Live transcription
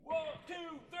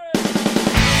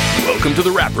Welcome to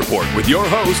the Rap Report with your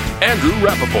host, Andrew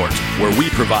Rappaport, where we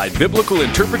provide biblical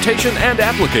interpretation and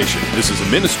application. This is a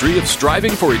ministry of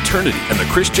Striving for Eternity and the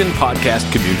Christian podcast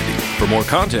community. For more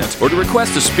content or to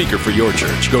request a speaker for your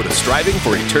church, go to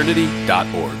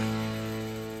strivingforeternity.org.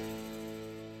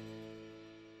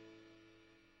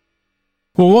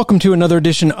 Well, welcome to another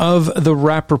edition of the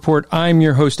Rap Report. I'm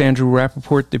your host, Andrew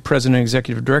Rappaport, the President and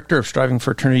Executive Director of Striving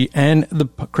for Eternity and the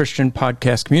Christian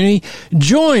podcast community,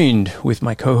 joined with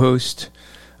my co-host,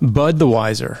 Bud the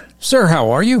Wiser. Sir, how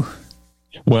are you?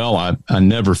 Well, I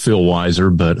never feel wiser,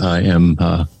 but I am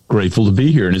grateful to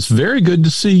be here. And it's very good to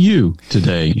see you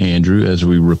today, Andrew, as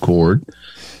we record.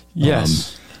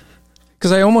 Yes,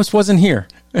 because I almost wasn't here.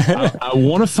 I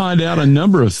want to find out a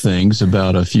number of things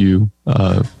about a few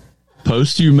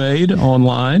posts you made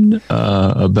online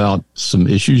about some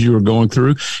issues you were going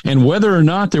through, and whether or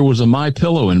not there was a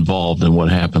MyPillow involved in what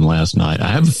happened last night. I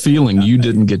have a feeling you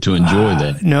didn't get to enjoy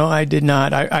that. No, I did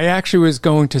not. I actually was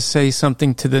going to say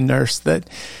something to the nurse that,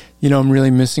 you know, I'm really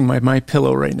missing my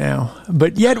MyPillow right now.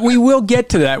 But yet we will get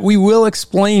to that. We will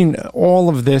explain all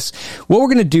of this. What we're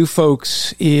going to do,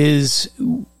 folks, is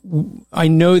I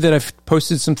know that I've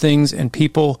posted some things and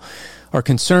people are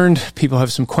concerned. People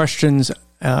have some questions.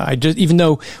 Even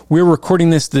though we're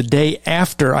recording this the day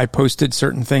after I posted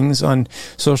certain things on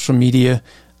social media,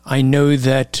 I know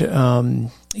that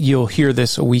you'll hear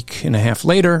this a week and a half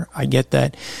later. I get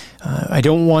that. I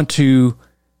don't want to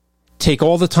take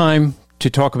all the time to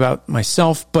talk about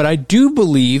myself, but I do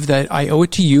believe that I owe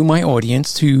it to you, my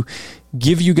audience, to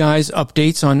give you guys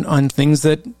updates on things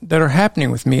that are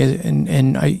happening with me.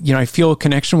 And I feel a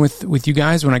connection with you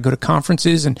guys when I go to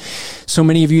conferences, and so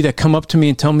many of you that come up to me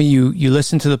and tell me you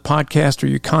listen to the podcast, or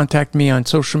you contact me on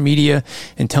social media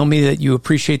and tell me that you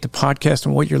appreciate the podcast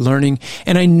and what you're learning.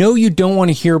 And I know you don't want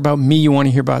to hear about me. You want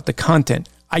to hear about the content.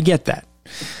 I get that.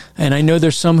 And I know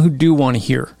there's some who do want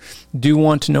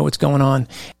to know what's going on.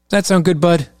 Does that sound good,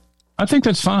 Bud? I think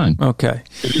that's fine. Okay.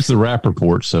 It is the Rap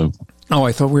Report, so... Oh,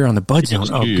 I thought we were on the Bud Zone.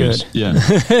 Oh, good. Yeah.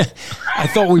 I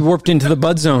thought we warped into the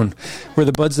Bud Zone, where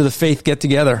the buds of the faith get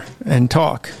together and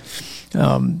talk.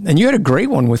 And you had a great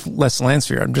one with Les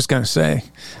Lansfield. I'm just going to say,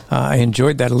 I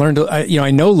enjoyed that. I learned,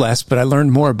 I know Les, but I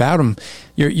learned more about him.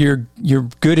 You're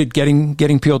good at getting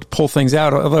people to pull things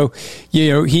out. Although,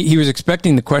 he was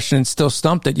expecting the question and still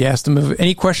stumped it. You asked him if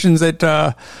any questions that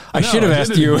I should have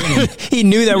asked you. He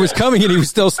knew that was coming, and he was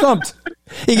still stumped.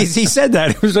 He said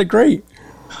that. It was like great.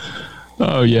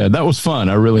 Oh, yeah, that was fun.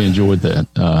 I really enjoyed that.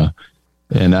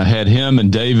 And I had him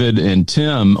and David and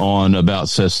Tim on about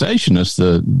Cessationist,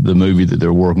 the movie that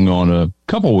they're working on a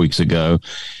couple weeks ago,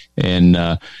 and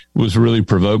was really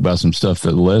provoked by some stuff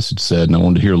that Les had said. And I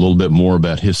wanted to hear a little bit more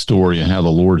about his story and how the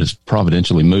Lord has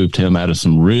providentially moved him out of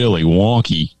some really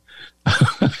wonky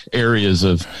areas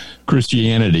of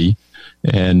Christianity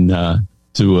and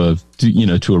to a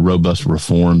robust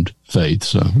Reformed faith.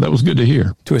 So that was good to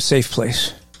hear. To a safe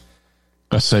place.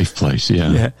 A safe place,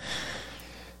 yeah.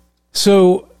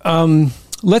 So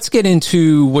let's get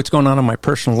into what's going on in my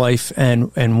personal life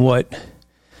and what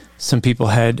some people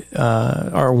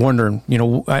are wondering.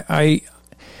 I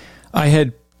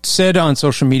had said on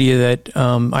social media that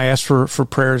I asked for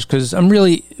prayers because I'm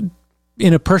really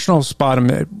in a personal spot. I'm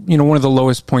at one of the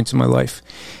lowest points in my life,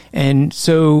 and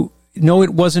so no,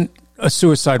 it wasn't a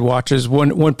suicide watch as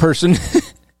one person.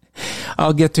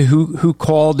 I'll get to who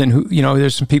called and who,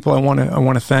 there's some people I want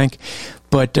to thank,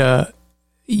 but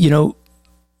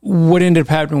what ended up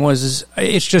happening was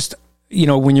it's just,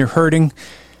 when you're hurting,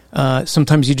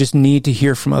 sometimes you just need to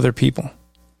hear from other people.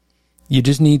 You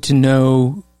just need to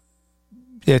know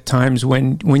at times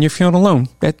when you're feeling alone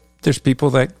that there's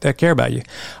people that care about you.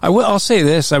 I'll say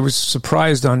this. I was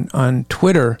surprised on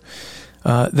Twitter,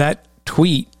 that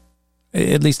tweet,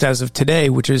 at least as of today,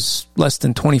 which is less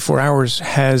than 24 hours,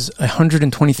 has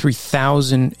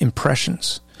 123,000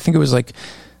 impressions. I think it was like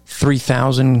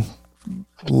 3,000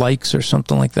 likes or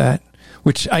something like that,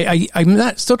 which I'm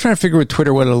not still trying to figure with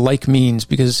Twitter what a like means,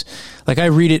 because like I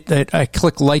read it that I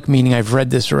click like meaning I've read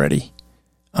this already.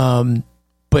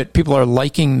 But people are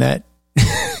liking that.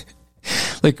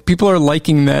 Like people are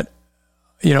liking that,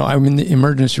 I'm in the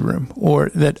emergency room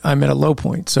or that I'm at a low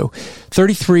point. So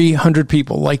 3,300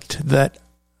 people liked that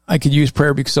I could use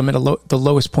prayer because I'm at the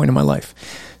lowest point in my life.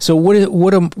 So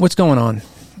what's going on?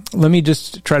 Let me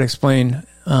just try to explain.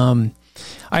 I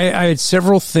had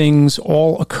several things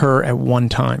all occur at one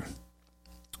time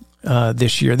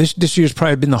this year. This year's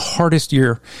probably been the hardest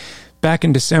year. Back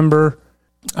in December,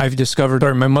 I've discovered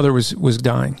my mother was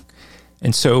dying.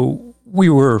 And so we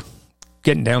were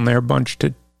getting down there a bunch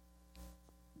to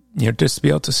just to be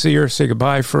able to see her, say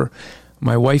goodbye for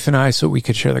my wife and I so we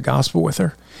could share the gospel with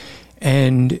her.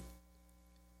 And,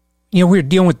 we were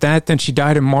dealing with that. Then she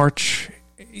died in March.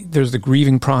 There's the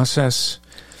grieving process.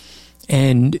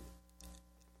 And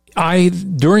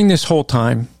during this whole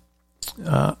time,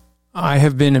 I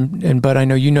have been, and Bud, I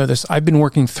know you know this, I've been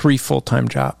working 3 full-time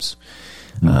jobs.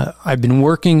 I've been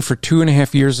working for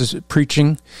 2.5 years as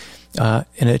preaching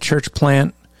in a church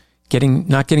plant,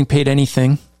 not getting paid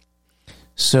anything.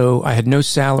 So I had no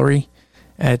salary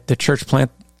at the church plant.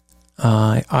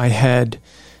 I had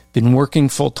been working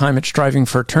full-time at Striving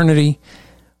for Eternity,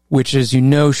 which, as you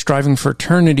know, Striving for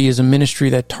Eternity is a ministry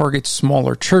that targets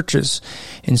smaller churches.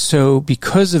 And so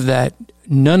because of that,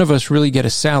 none of us really get a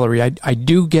salary. I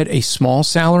do get a small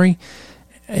salary.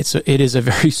 It is a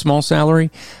very small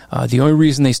salary. The only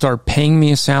reason they started paying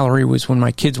me a salary was when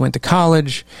my kids went to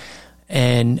college,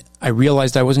 and I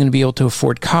realized I wasn't going to be able to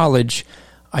afford college.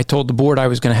 I told the board I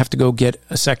was going to have to go get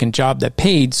a second job that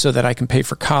paid so that I can pay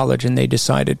for college, and they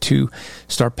decided to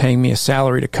start paying me a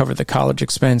salary to cover the college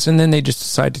expense, and then they just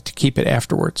decided to keep it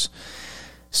afterwards.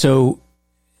 So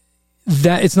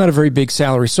that it's not a very big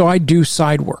salary. So I do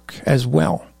side work as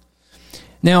well.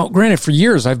 Now, granted, for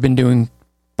years I've been doing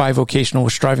bivocational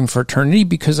with Striving for Eternity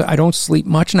because I don't sleep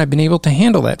much, and I've been able to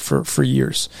handle that for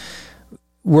years,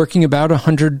 working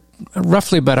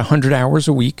roughly about 100 hours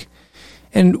a week,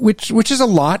 and which is a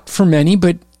lot for many.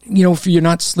 But if you're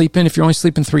not sleeping, if you're only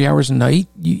sleeping 3 hours a night,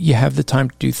 you have the time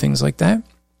to do things like that.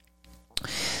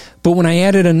 But when I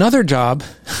added another job,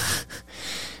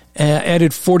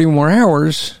 added 40 more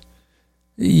hours,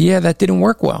 that didn't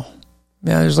work well.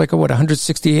 There's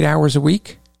 168 hours a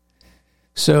week.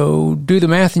 So do the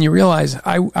math and you realize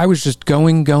I was just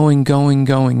going. I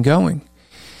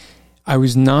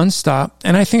was nonstop.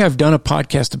 And I think I've done a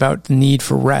podcast about the need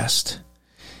for rest.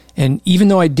 And even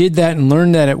though I did that and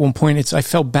learned that at one point, I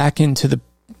fell back into the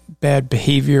bad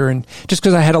behavior, and just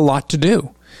because I had a lot to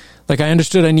do. I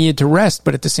understood I needed to rest,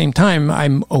 but at the same time,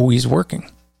 I'm always working.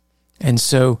 And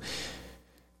so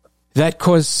that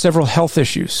caused several health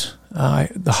issues.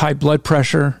 The high blood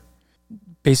pressure,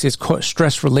 basically it's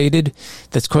stress-related,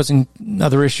 that's causing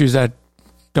other issues that I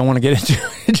don't want to get into.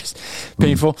 It's just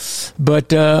painful.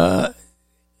 But,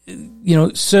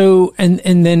 so,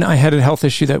 and then I had a health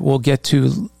issue that we'll get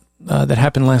to that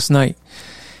happened last night.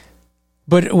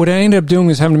 But what I ended up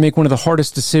doing is having to make one of the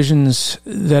hardest decisions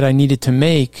that I needed to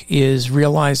make, is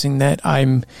realizing that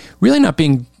I'm really not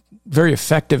being very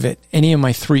effective at any of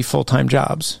my 3 full-time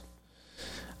jobs.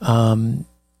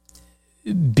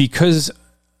 Because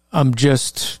I'm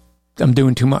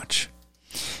doing too much,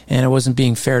 and I wasn't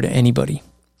being fair to anybody.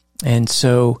 And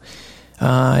so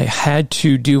I had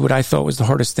to do what I thought was the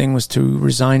hardest thing, was to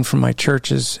resign from my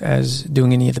church as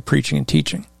doing any of the preaching and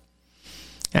teaching.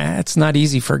 It's not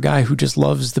easy for a guy who just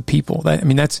loves the people.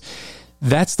 That's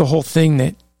the whole thing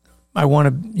that I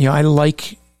want to, I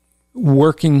like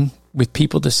working with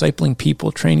people, discipling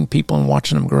people, training people, and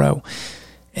watching them grow.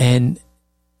 And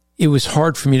it was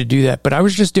hard for me to do that, but I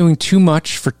was just doing too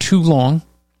much for too long.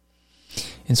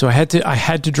 And so I had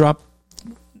to drop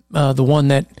the one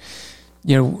that,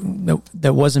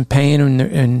 that wasn't paying,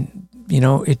 and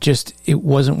it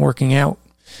wasn't working out.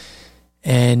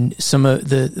 And some of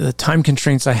the time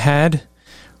constraints I had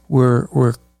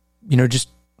were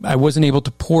I wasn't able to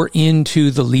pour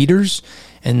into the leaders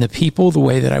and the people the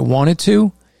way that I wanted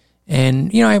to.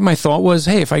 And, my thought was,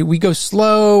 hey, if we go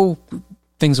slow,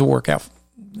 things will work out.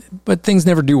 But things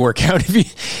never do work out.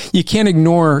 If you can't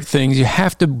ignore things. You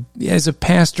have to, as a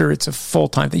pastor, it's a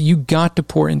full-time thing. You got to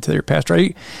pour into your pastor.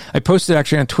 I posted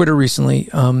actually on Twitter recently.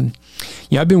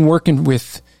 I've been working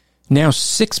with now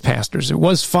 6 pastors. It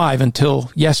was 5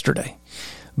 until yesterday.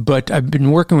 But I've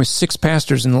been working with 6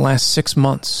 pastors in the last 6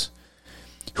 months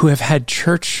who have had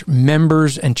church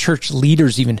members and church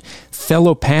leaders, even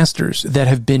fellow pastors, that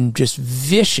have been just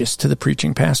vicious to the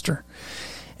preaching pastor.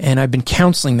 And I've been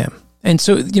counseling them. And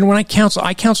so, when I counsel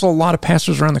a lot of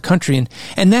pastors around the country,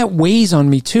 and that weighs on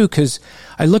me too, because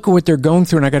I look at what they're going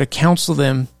through and I got to counsel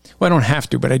them. Well, I don't have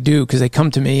to, but I do, because they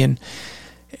come to me, and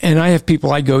I have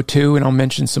people I go to, and I'll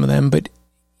mention some of them, but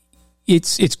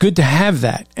it's good to have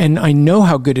that. And I know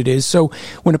how good it is. So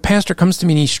when a pastor comes to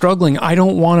me and he's struggling, I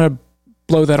don't want to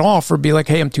blow that off or be like,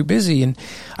 hey, I'm too busy. And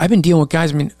I've been dealing with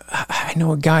guys. I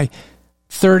know a guy,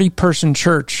 30-person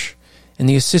church, and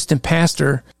the assistant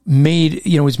pastor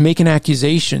was making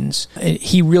accusations.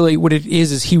 He really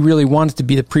wanted to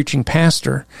be the preaching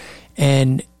pastor,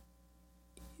 and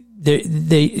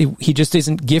he just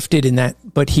isn't gifted in that.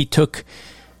 But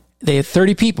they had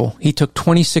 30 people. He took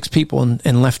 26 people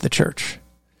and left the church,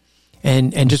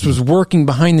 and just was working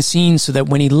behind the scenes so that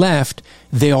when he left,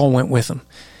 they all went with him.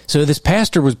 So this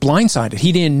pastor was blindsided.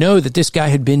 He didn't know that this guy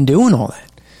had been doing all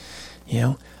that,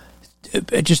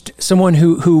 just someone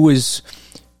who was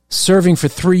serving for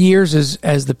 3 years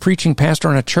as the preaching pastor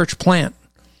on a church plant.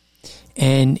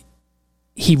 And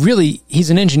he's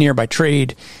an engineer by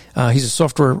trade. He's a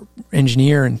software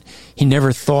engineer, and he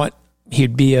never thought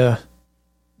he'd be a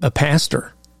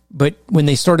pastor. But when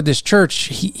they started this church,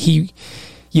 he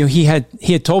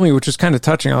had told me, which was kind of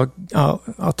touching.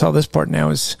 I'll tell this part now.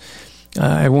 Is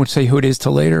I won't say who it is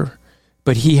till later,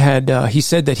 but he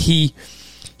said that he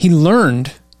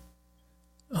learned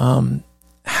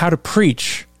how to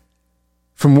preach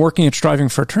from working at Striving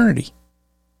for Eternity.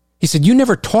 He said, "You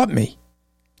never taught me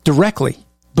directly,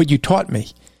 but you taught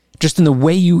me just in the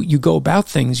way you go about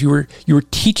things. You were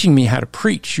teaching me how to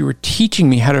preach. You were teaching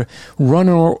me how to run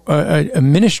a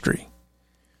ministry.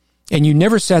 And you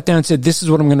never sat down and said, this is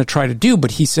what I'm going to try to do."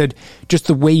 But he said, just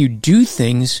the way you do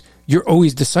things, you're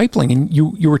always discipling, and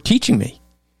you were teaching me.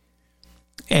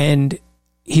 And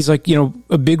he's like,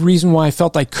 a big reason why I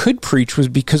felt I could preach was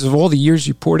because of all the years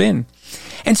you poured in.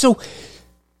 And so,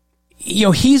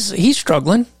 he's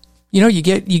struggling.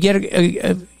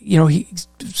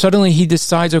 Suddenly he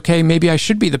decides, okay, maybe I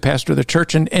should be the pastor of the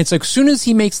church. And it's like, as soon as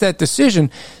he makes that decision,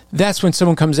 that's when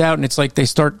someone comes out, and it's like they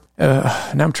start, now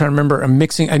I'm trying to remember,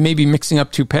 I may be mixing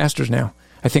up two pastors now.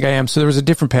 I think I am. So there was a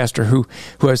different pastor who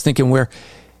I was thinking where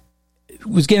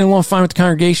was getting along fine with the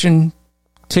congregation.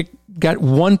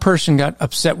 One person got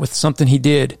upset with something he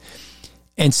did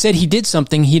and said he did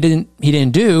something he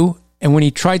didn't do. And when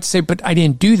he tried to say, but I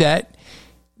didn't do that,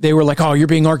 they were like, "Oh, you're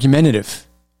being argumentative."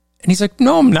 And he's like,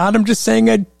 "No, I'm not. I'm just saying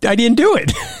I didn't do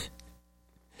it."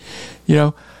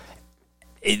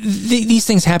 These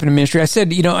things happen in ministry. I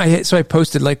said, so I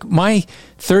posted, like, my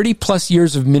 30 plus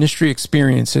years of ministry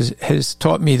experience has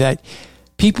taught me that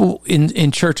people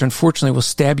in church, unfortunately, will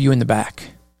stab you in the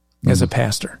back as a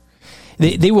pastor.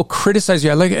 They will criticize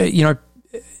you.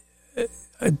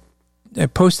 I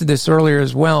posted this earlier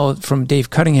as well from Dave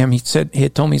Cunningham. He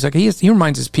had told me, he's like, he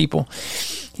reminds his people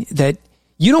that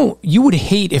you would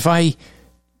hate if I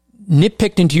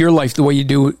nitpicked into your life the way you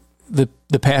do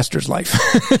the pastor's life.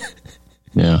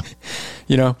 Yeah.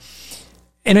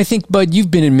 And I think, Bud, you've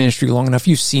been in ministry long enough.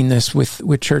 You've seen this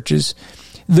with churches.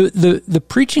 The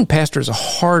preaching pastor is a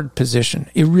hard position.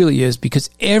 It really is, because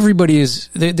everybody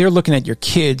they're looking at your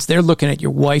kids. They're looking at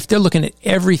your wife. They're looking at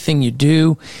everything you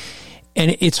do.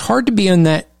 And it's hard to be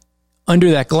under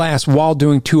that glass while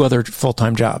doing two other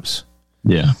full-time jobs.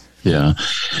 Yeah. Yeah.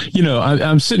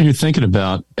 I'm sitting here thinking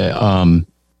about, and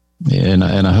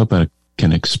I hope I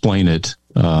can explain it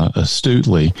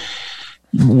astutely.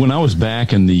 When I was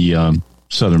back in the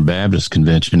Southern Baptist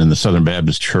Convention in the Southern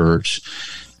Baptist Church,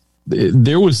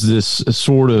 there was this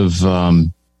sort of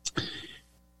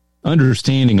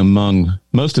understanding among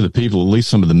most of the people, at least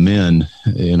some of the men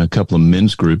in a couple of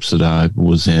men's groups that I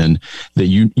was in, that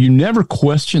you never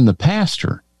question the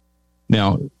pastor.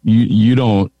 Now, you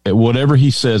don't, whatever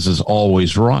he says is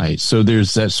always right. So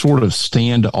there's that sort of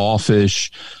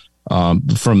standoffish,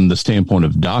 from the standpoint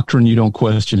of doctrine, you don't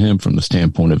question him. From the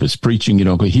standpoint of his preaching, you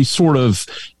don't. He's sort of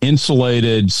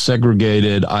insulated,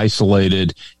 segregated,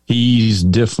 isolated. He's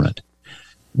different.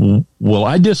 Well,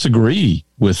 I disagree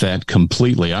with that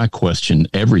completely. I question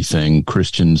everything.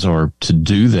 Christians are to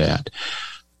do that.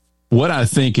 What I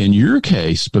think in your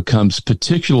case becomes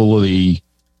particularly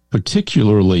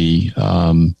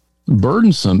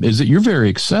burdensome is that you're very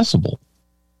accessible.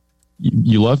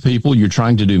 You love people. You're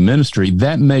trying to do ministry.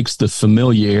 That makes the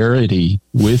familiarity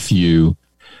with you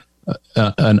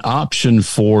an option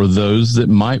for those that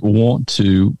might want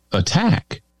to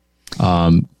attack,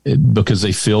 because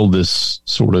they feel this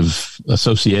sort of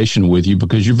association with you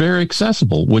because you're very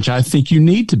accessible, which I think you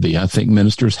need to be. I think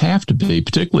ministers have to be,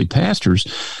 particularly pastors,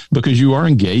 because you are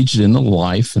engaged in the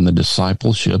life and the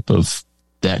discipleship of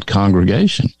that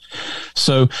congregation.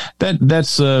 So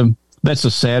that's a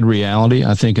sad reality,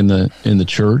 I think, in the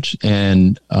church.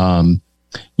 And,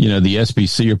 the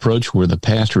SBC approach where the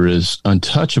pastor is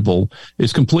untouchable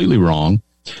is completely wrong.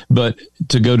 But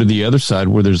to go to the other side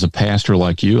where there's a pastor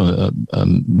like you, a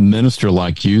minister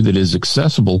like you that is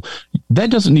accessible, that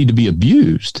doesn't need to be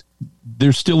abused.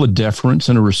 There's still a deference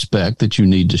and a respect that you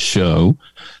need to show,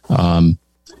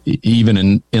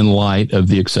 even in light of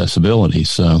the accessibility.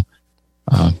 So,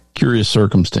 curious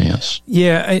circumstance.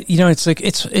 Yeah, it's like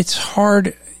it's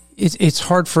hard. It's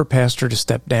hard for a pastor to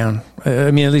step down.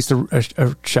 At least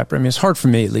a shepherd. It's hard for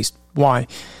me, at least. Why?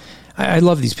 I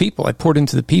love these people. I poured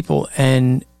into the people,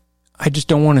 and I just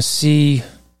don't want to see.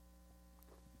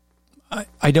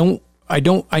 I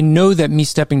know that me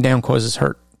stepping down causes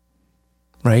hurt,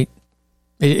 right?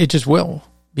 It just will,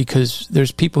 because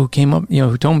there's people who came up,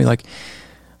 who told me like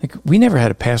we never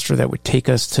had a pastor that would take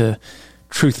us to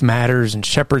Truth Matters and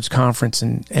Shepherd's Conference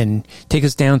and take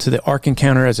us down to the Ark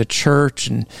Encounter as a church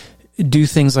and do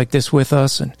things like this with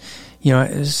us. And,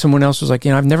 someone else was like,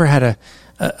 I've never had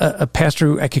a pastor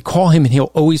who I could call him and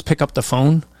he'll always pick up the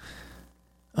phone.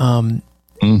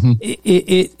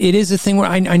 It is a thing where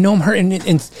I know I'm hurt,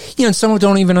 and some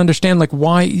don't even understand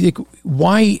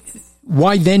why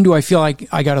then do I feel like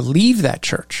I got to leave that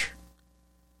church?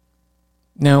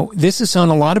 Now, this is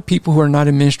something a lot of people who are not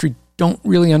in ministry don't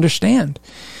really understand.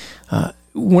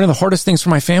 One of the hardest things for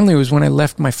my family was when I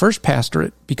left my first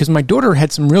pastorate, because my daughter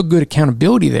had some real good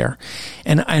accountability there,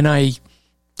 and I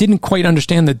didn't quite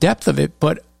understand the depth of it.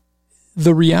 But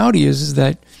the reality is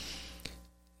that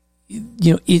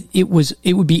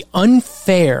it would be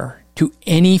unfair to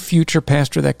any future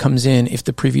pastor that comes in if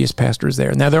the previous pastor is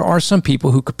there. Now, there are some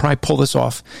people who could probably pull this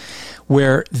off,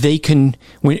 where they can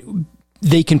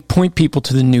point people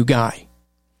to the new guy,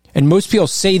 and most people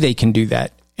say they can do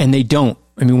that, and they don't.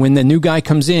 I mean, when the new guy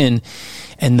comes in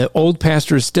and the old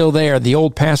pastor is still there, the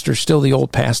old pastor is still the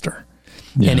old pastor.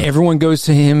 Yeah. And everyone goes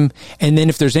to him. And then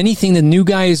if there's anything the new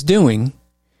guy is doing,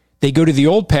 they go to the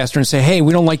old pastor and say, hey,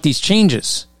 we don't like these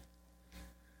changes.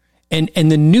 And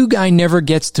the new guy never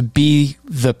gets to be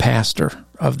the pastor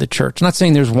of the church. I'm not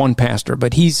saying there's one pastor,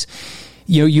 but he's,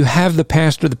 you have the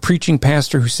pastor, the preaching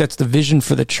pastor who sets the vision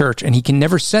for the church, and he can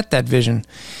never set that vision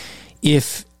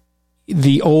if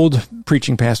the old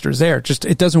preaching pastor is there.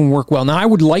 It doesn't work well. Now, I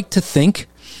would like to think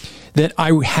that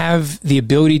I have the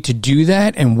ability to do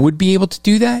that and would be able to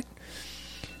do that,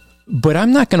 but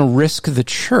I'm not going to risk the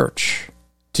church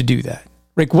to do that.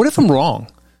 Like, what if I'm wrong?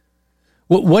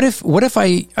 What if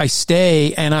I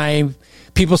stay and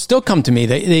people still come to me?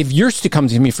 They've used to come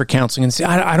to me for counseling and say,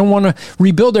 I don't want to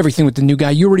rebuild everything with the new guy.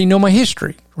 You already know my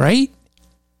history, right?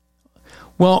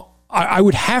 Well, I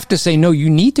would have to say, no, you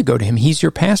need to go to him. He's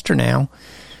your pastor now.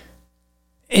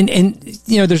 And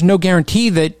there's no guarantee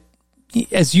that,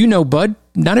 as you know, Bud,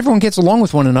 not everyone gets along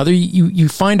with one another. You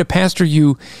find a pastor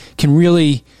you can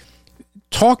really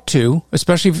talk to,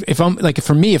 especially if I'm, like,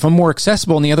 for me, if I'm more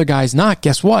accessible and the other guy's not,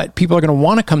 guess what? People are going to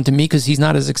want to come to me because he's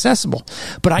not as accessible.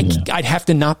 But I'd have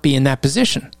to not be in that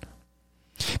position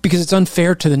because it's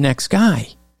unfair to the next guy.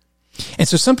 And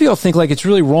so some people think like it's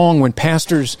really wrong when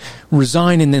pastors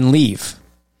resign and then leave.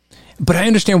 But I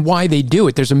understand why they do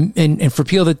it. And for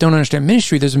people that don't understand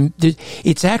ministry,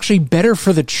 it's actually better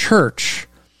for the church,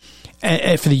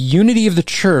 for the unity of the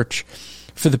church,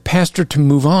 for the pastor to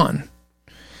move on,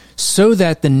 so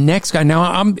that the next guy.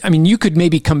 Now, you could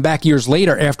maybe come back years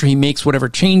later after he makes whatever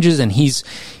changes, and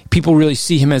people really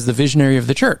see him as the visionary of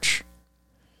the church.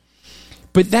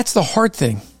 But that's the hard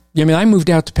thing. I moved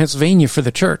out to Pennsylvania for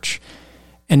the church,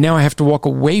 and now I have to walk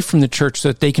away from the church so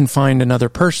that they can find another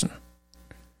person,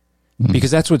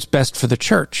 because that's what's best for the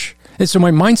church. And so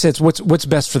my mindset's what's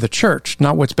best for the church,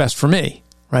 not what's best for me,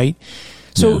 right?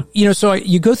 So, you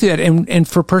go through that, and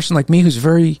for a person like me who's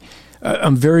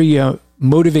I'm very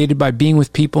motivated by being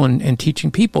with people and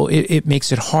teaching people, it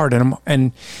makes it hard.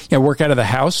 And I work out of the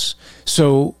house,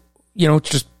 so it's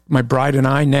just my bride and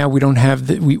I. Now we don't have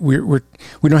we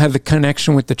don't have the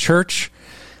connection with the church.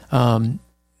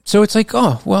 So it's like,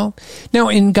 oh well. Now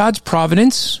in God's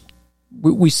providence,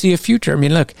 we see a future.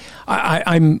 Look,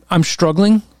 I'm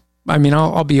struggling.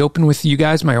 I'll be open with you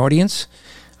guys, my audience,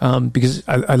 because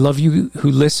I love you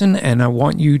who listen, and I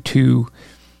want you to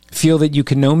feel that you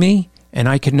can know me and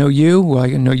I can know you. Well, I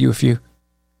can know you if you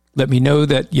let me know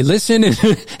that you listen.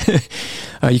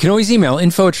 You can always email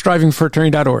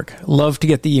info@strivingforeternity.org. Love to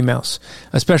get the emails,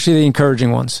 especially the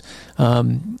encouraging ones.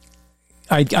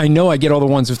 I know I get all the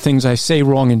ones of things I say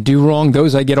wrong and do wrong.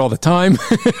 Those I get all the time.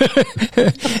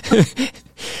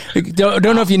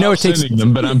 Don't know if you know, it takes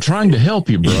them, but I'm trying to help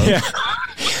you, bro. Yeah.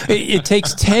 It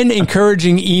takes 10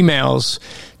 encouraging emails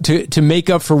to make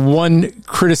up for one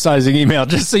criticizing email,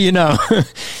 just so you know.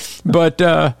 But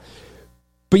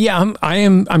yeah,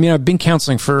 I've been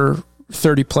counseling for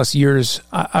 30 plus years.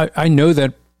 I know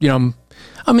that,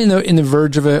 I'm in the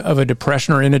verge of a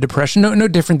depression, or in a depression. No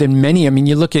different than many.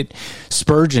 You look at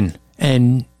Spurgeon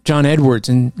and John Edwards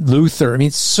and Luther.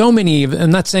 So many of,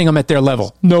 I'm not saying I'm at their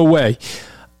level. No way.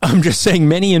 I'm just saying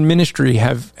many in ministry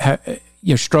have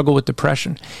struggle with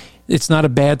depression. It's not a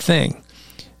bad thing.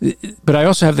 But I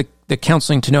also have the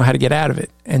counseling to know how to get out of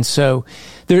it. And so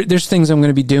there's things I'm going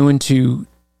to be doing to,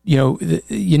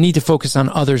 you need to focus on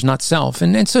others, not self.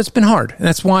 And so it's been hard. And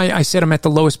that's why I said I'm at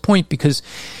the lowest point, because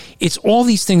it's all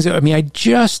these things. I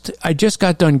just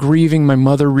got done grieving my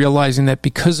mother, realizing that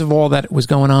because of all that was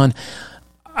going on,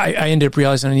 I ended up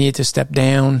realizing I needed to step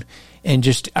down, and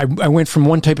I went from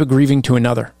one type of grieving to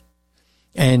another.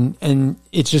 And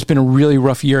it's just been a really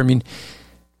rough year.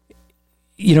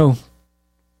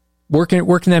 working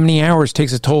that many hours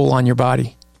takes a toll on your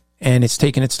body, and it's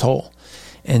taken its toll.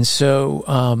 And so,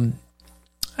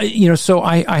 so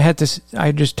I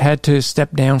just had to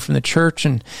step down from the church,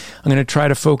 and I'm going to try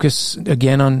to focus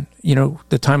again on,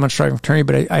 the time on Striving for Eternity.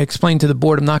 But I explained to the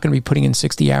board, I'm not going to be putting in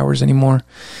 60 hours anymore.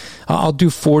 I'll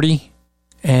do 40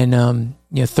 and,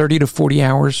 30 to 40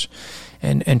 hours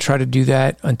and try to do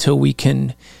that until we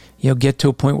can, get to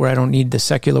a point where I don't need the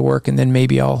secular work. And then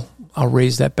maybe I'll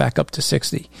raise that back up to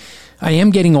 60. I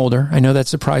am getting older. I know that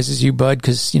surprises you, Bud,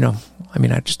 because,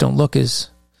 I just don't look as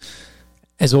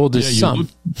old as some.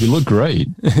 You look great.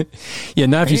 Yeah,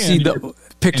 now if you see the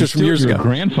pictures from years ago.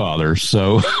 Grandfather,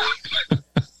 so.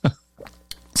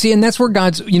 See, and that's where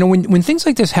God's, when things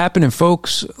like this happen in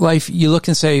folks' life, you look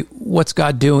and say, what's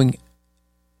God doing?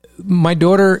 My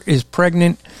daughter is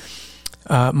pregnant.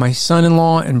 My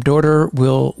son-in-law and daughter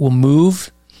will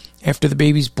move after the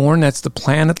baby's born. That's the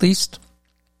plan, at least,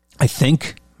 I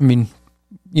think. I mean,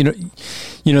 you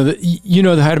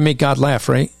know how to make God laugh,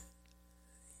 right?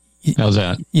 How's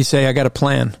that? You say, I got a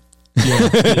plan. Yeah.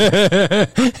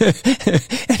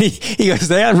 And he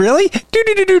goes, yeah, really?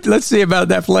 Let's see about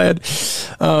that plan.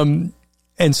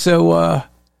 And so,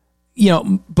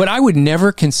 but I would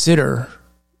never consider,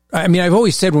 I've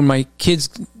always said when my kids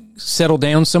settle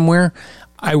down somewhere,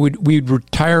 we'd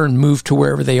retire and move to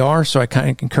wherever they are. So I kind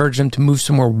of encourage them to move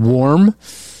somewhere warm.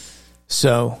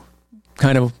 So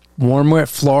kind of warm, where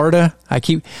Florida. I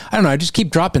just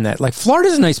keep dropping that. Like,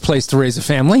 Florida's a nice place to raise a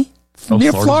family.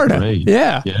 Near Florida. Great.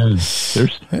 Yeah.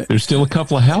 There's still a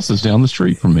couple of houses down the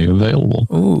street from me available.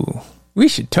 Ooh, we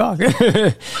should talk.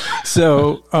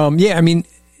 So,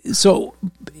 so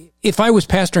if I was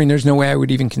pastoring, there's no way I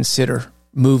would even consider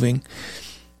moving.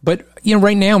 But,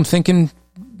 right now I'm thinking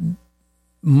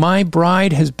my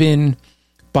bride has been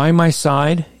by my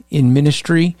side in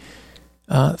ministry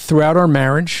throughout our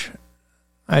marriage.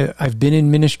 I've been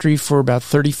in ministry for about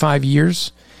 35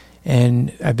 years,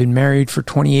 and I've been married for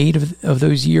 28 of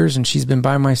those years, and she's been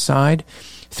by my side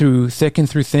through thick and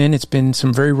through thin. It's been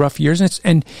some very rough years,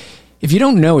 and if you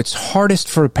don't know, it's hardest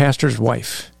for a pastor's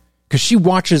wife, because she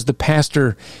watches the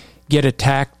pastor get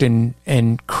attacked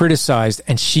and criticized,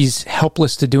 and she's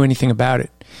helpless to do anything about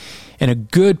it. And a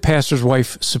good pastor's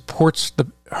wife supports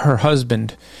her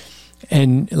husband,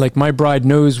 and like my bride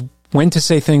knows when to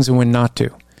say things and when not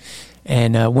to.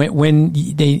 And when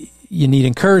you need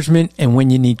encouragement and when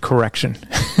you need correction.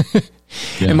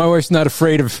 Yeah. And my wife's not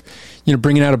afraid of,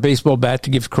 bringing out a baseball bat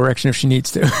to give correction if she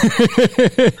needs to.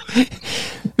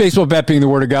 Baseball bat being the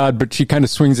word of God, but she kind of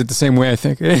swings it the same way, I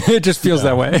think. It just feels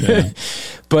that way. Yeah.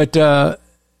 But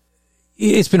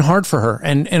it's been hard for her.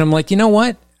 And I'm like, you know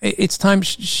what? It's time.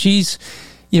 She's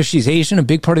Asian. A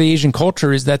big part of the Asian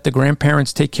culture is that the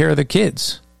grandparents take care of the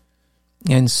kids.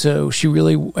 And so she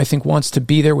really, I think, wants to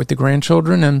be there with the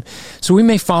grandchildren. And so we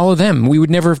may follow them. We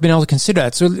would never have been able to consider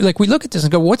that. So like, we look at this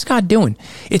and go, what's God doing?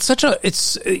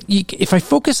 If I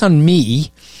focus on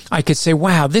me, I could say,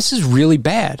 wow, this is really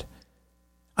bad.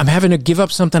 I'm having to give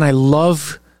up something I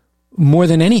love more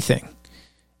than anything.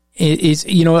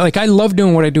 I love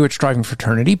doing what I do at Striving for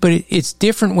Eternity, but it's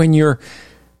different when you're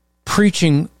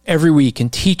preaching every week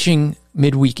and teaching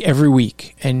midweek every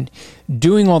week and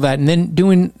doing all that, and then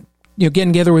doing,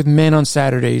 getting together with men on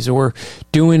Saturdays or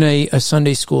doing a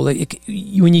Sunday school.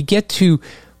 When you get to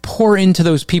pour into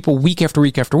those people week after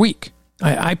week after week,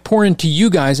 I pour into you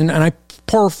guys, and I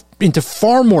pour into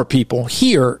far more people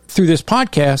here through this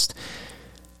podcast,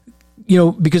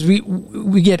 because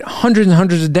we get hundreds and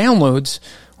hundreds of downloads,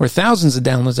 or thousands of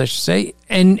downloads, I should say,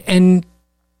 and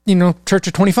Church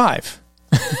of 25.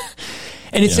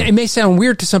 And it may sound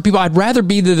weird to some people. I'd rather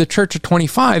be the Church of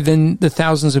 25 than the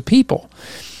thousands of people.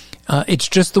 It's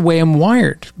just the way I'm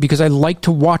wired, because I like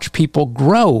to watch people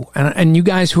grow. And you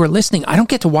guys who are listening, I don't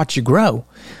get to watch you grow.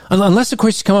 Unless, of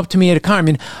course, you come up to me at a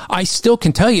con. I still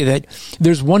can tell you that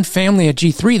there's one family at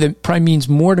G3 that probably means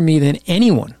more to me than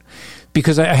anyone.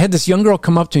 Because I had this young girl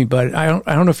come up to me, but I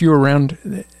don't know if you were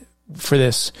around for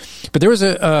this. But there was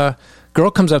a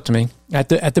girl comes up to me at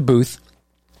the booth,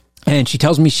 and she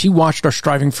tells me she watched our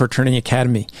Striving for Eternity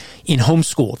Academy in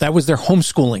homeschool. That was their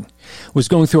homeschooling, was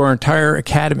going through our entire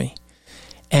academy.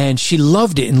 And she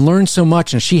loved it and learned so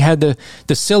much. And she had the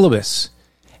syllabus.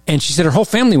 And she said her whole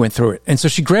family went through it. And so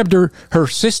she grabbed her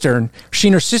sister, and she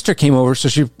and her sister came over. So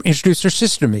she introduced her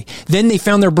sister to me. Then they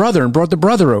found their brother and brought the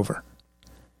brother over.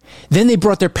 Then they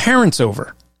brought their parents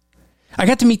over. I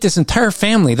got to meet this entire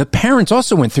family. The parents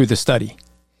also went through the study.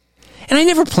 And I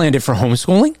never planned it for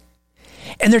homeschooling.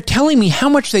 And they're telling me how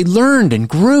much they learned and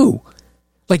grew.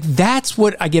 Like, that's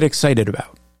what I get excited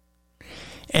about.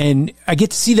 And I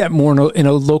get to see that more in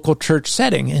a local church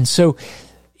setting. And so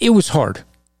it was hard.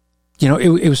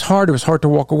 it was hard. It was hard to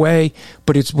walk away,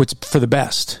 but it's what's for the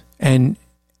best. And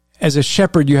as a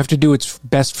shepherd, you have to do what's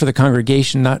best for the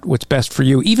congregation, not what's best for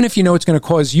you. Even if you know it's going to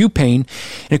cause you pain,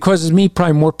 and it causes me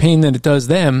probably more pain than it does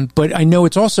them, but I know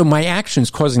it's also my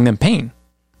actions causing them pain,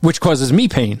 which causes me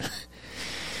pain.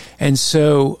 And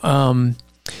so,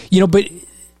 but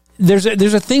there's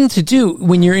a thing to do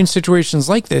when you're in situations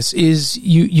like this is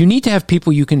you need to have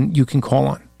people you can call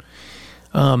on.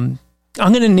 I'm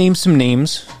going to name some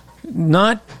names,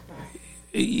 I'm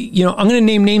going to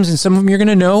name names, and some of them you're going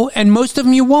to know, and most of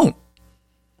them you won't.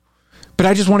 But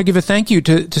I just want to give a thank you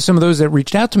to some of those that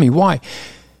reached out to me. Why?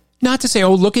 Not to say,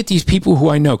 oh, look at these people who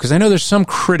I know, because I know there's some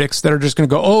critics that are just going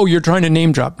to go, oh, you're trying to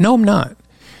name drop. No, I'm not.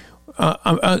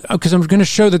 Because I'm going to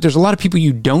show that there's a lot of people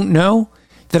you don't know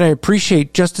that I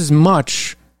appreciate just as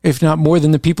much, if not more,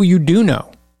 than the people you do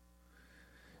know.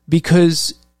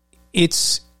 Because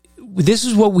this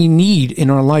is what we need in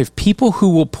our life. People who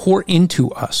will pour into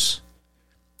us.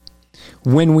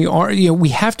 When we are, we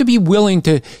have to be willing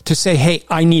to say, hey,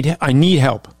 I need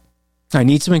help. I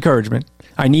need some encouragement.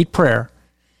 I need prayer.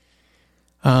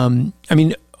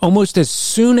 Almost as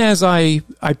soon as I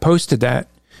posted that,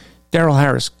 Daryl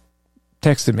Harris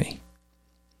texted me.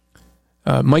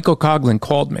 Michael Coughlin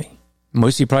called me.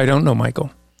 Most of you probably don't know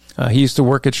Michael. He used to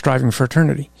work at Striving for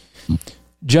Eternity.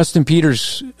 Justin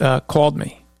Peters called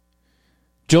me.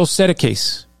 Joel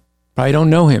Sedekase, probably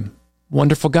don't know him.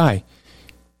 Wonderful guy.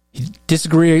 He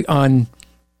disagree on,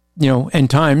 end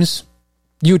times.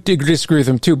 You disagree with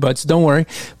him too, Buds. Don't worry.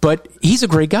 But he's a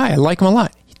great guy. I like him a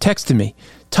lot. He texted me.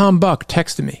 Tom Buck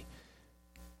texted me.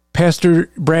 Pastor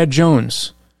Brad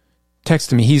Jones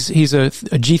texted me. He's a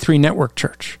G3 Network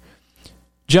church.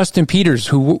 Justin Peters,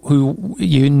 who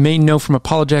you may know from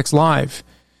Apologetics Live,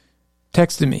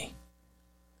 texted me.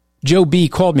 Joe B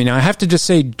called me. Now, I have to just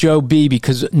say Joe B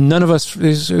because none of us,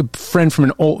 is a friend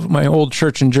from my old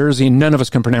church in Jersey, and none of us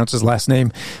can pronounce his last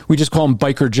name. We just call him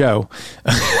Biker Joe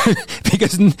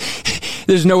because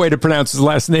there's no way to pronounce his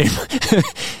last name.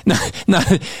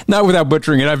 not without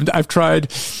butchering it. I've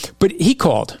tried, but he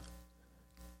called.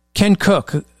 Ken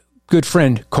Cook, good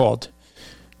friend, called.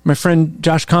 My friend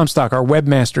Josh Comstock, our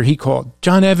webmaster, he called.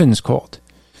 John Evans called.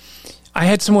 I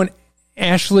had someone,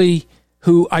 Ashley,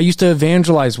 who I used to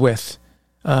evangelize with,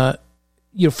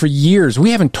 for years.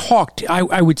 We haven't talked,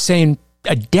 I would say, in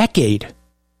a decade,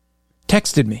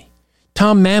 texted me.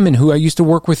 Tom Mammon, who I used to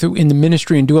work with in the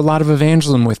ministry and do a lot of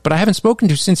evangelism with, but I haven't spoken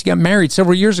to since he got married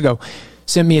several years ago,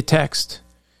 sent me a text.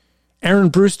 Aaron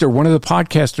Brewster, one of the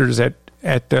podcasters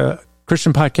at the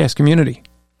Christian Podcast Community.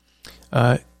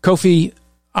 Kofi,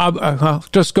 I'll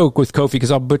just go with Kofi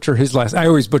because I'll butcher his last. I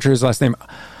always butcher his last name.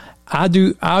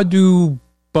 Adu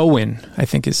Bowen, I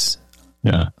think is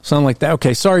something like that.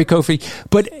 Okay, sorry, Kofi,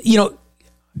 but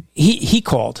he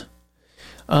called.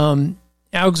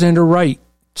 Alexander Wright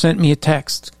sent me a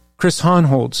text. Chris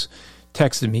Honholz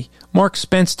texted me. Mark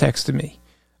Spence texted me.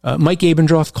 Mike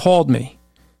Abendroth called me.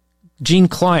 Gene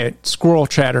Clyott, Squirrel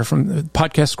Chatter from the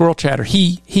podcast Squirrel Chatter,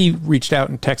 he reached out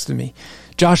and texted me.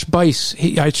 Josh Bice,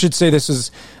 I should say this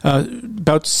is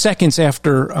about seconds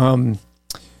after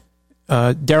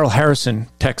Daryl Harrison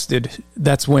texted.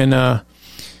 That's when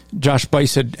Josh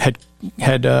Bice had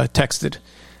texted.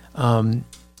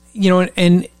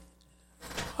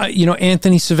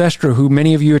 Anthony Silvestro, who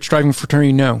many of you at Striving for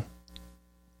Eternity know,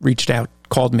 reached out,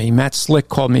 called me. Matt Slick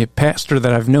called me, a pastor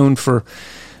that I've known for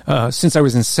since I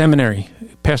was in seminary.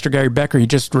 Pastor Gary Becker, he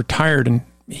just retired, and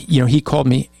he called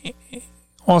me.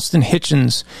 Austin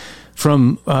Hitchens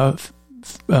from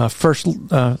First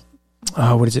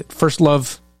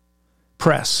Love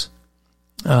Press.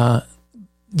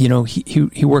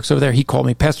 He works over there. He called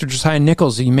me. Pastor Josiah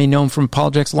Nichols, you may know him from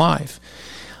Apologetics Live.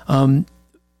 All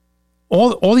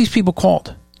these people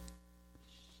called.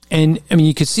 And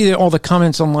you could see all the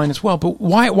comments online as well. But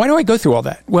why do I go through all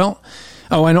that? Well,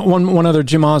 I know one other,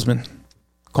 Jim Osmond,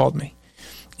 called me.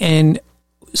 And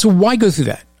so why go through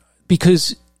that?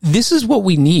 Because this is what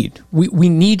we need. We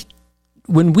need,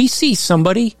 when we see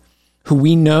somebody who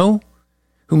we know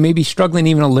who may be struggling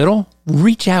even a little,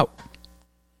 reach out.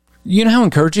 You know how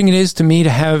encouraging it is to me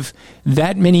to have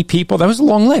that many people? That was a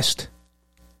long list.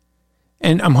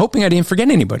 And I'm hoping I didn't forget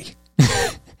anybody.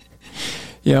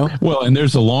 Well, and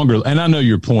there's a longer, and I know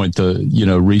your point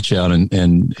to, reach out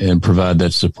and provide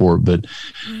that support, but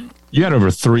you had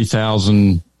over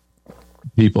 3,000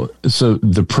 people. So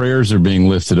the prayers are being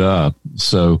lifted up.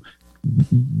 So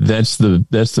that's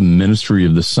the ministry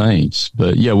of the saints.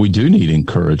 But yeah, we do need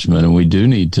encouragement, and we do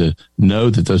need to know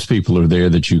that those people are there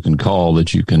that you can call,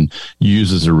 that you can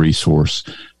use as a resource.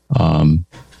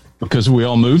 Because we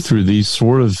all move through these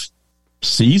sort of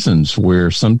seasons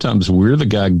where sometimes we're the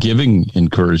guy giving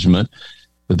encouragement,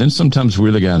 but then sometimes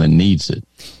we're the guy that needs it.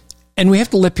 And we have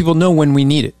to let people know when we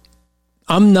need it.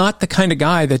 I'm not the kind of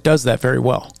guy that does that very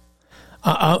well.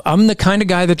 I'm the kind of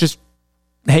guy that just,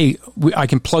 hey, I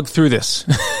can plug through this.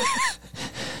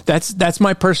 That's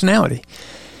my personality.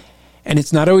 And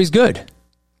it's not always good.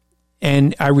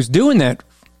 And I was doing that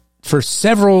for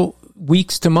several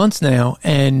weeks to months now,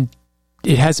 and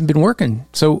it hasn't been working.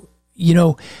 So,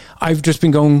 I've just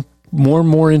been going more and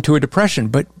more into a depression.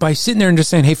 But by sitting there and just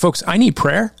saying, hey, folks, I need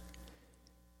prayer.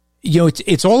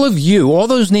 It's all of you, all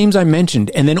those names I mentioned,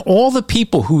 and then all the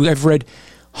people who I've read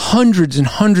hundreds and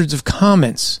hundreds of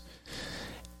comments.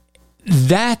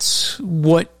 That's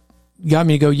what got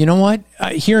me to go, you know what?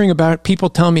 Hearing about people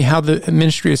telling me how the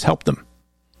ministry has helped them.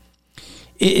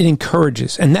 It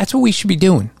encourages, and that's what we should be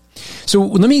doing. So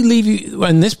let me leave you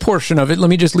on this portion of it. Let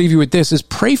me just leave you with this: is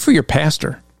pray for your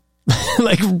pastor.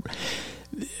 Like,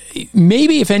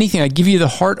 maybe if anything, I give you the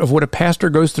heart of what a pastor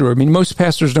goes through. I mean, most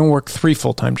pastors don't work 3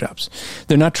 full-time jobs.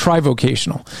 They're not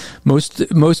trivocational.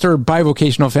 Most are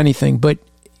bivocational, if anything. But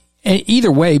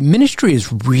either way, ministry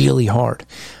is really hard.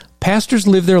 Pastors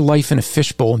live their life in a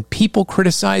fishbowl, and people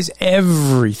criticize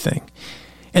everything.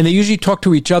 And they usually talk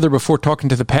to each other before talking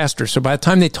to the pastor. So by the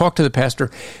time they talk to the pastor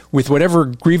with whatever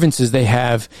grievances they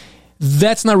have,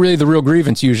 that's not really the real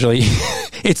grievance usually.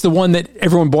 It's the one that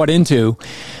everyone bought into.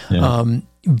 Yeah.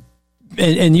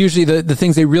 And usually the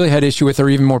things they really had issue with are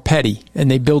even more petty, and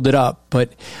they build it up.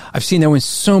 But I've seen that in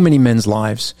so many men's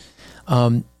lives.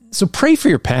 So pray for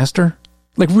your pastor.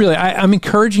 Like, really, I'm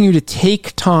encouraging you to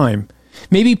take time.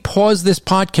 Maybe pause this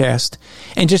podcast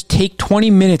and just take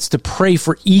 20 minutes to pray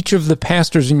for each of the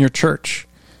pastors in your church,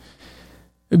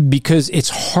 because it's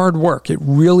hard work. It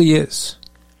really is.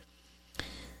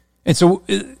 And so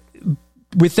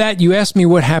with that, you asked me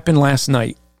what happened last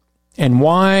night and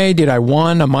why did I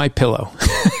want a MyPillow?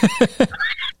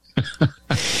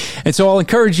 And so I'll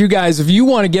encourage you guys, if you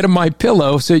want to get a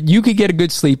MyPillow so you could get a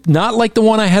good sleep, not like the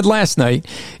one I had last night,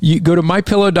 you go to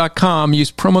MyPillow.com,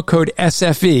 use promo code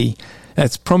SFE.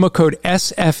 That's promo code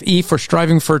SFE for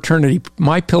Striving for Eternity.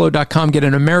 MyPillow.com. Get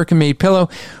an American-made pillow.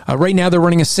 Right now, they're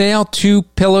running a sale. 2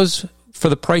 pillows for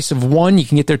the price of 1. You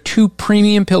can get their 2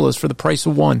 premium pillows for the price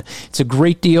of 1. It's a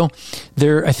great deal.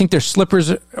 I think their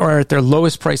slippers are at their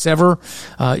lowest price ever.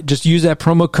 Just use that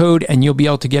promo code, and you'll be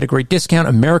able to get a great discount.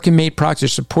 American-made products. They're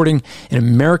supporting an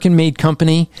American-made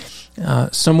company.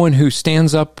 Someone who at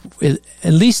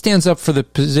least stands up for the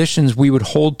positions we would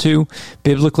hold to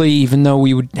biblically, even though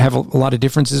we would have a lot of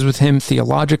differences with him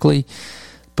theologically.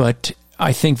 But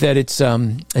I think that it's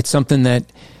something that,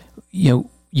 you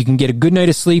can get a good night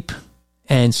of sleep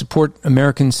and support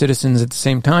American citizens at the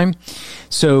same time.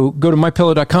 So go to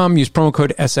MyPillow.com, use promo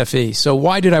code SFE. So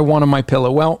why did I want a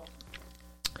MyPillow? Well,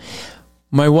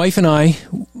 my wife and I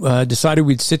decided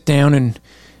we'd sit down and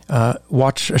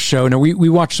watch a show. Now, we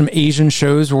watch some Asian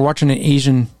shows. We're watching an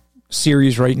Asian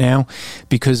series right now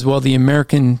because, well, the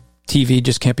American TV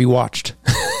just can't be watched.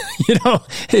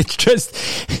 It's just,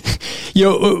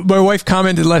 my wife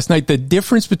commented last night, the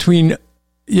difference between,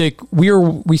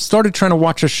 we started trying to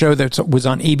watch a show that was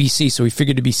on ABC, so we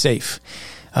figured to be safe,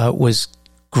 was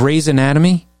Grey's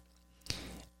Anatomy.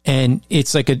 And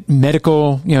it's like a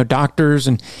medical, doctors,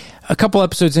 and a couple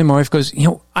episodes in, my wife goes,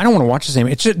 I don't want to watch the same.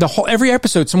 It's just every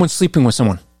episode, someone's sleeping with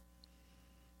someone.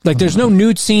 Like, there's no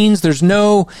nude scenes. They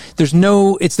don't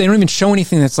even show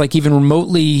anything that's like even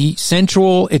remotely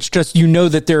sensual. It's just,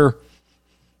 that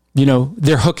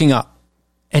they're hooking up.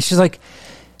 And she's like,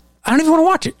 I don't even want to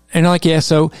watch it. And I'm like, yeah.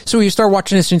 So you start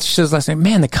watching this, and she says last night,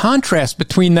 man, the contrast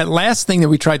between that last thing that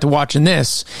we tried to watch and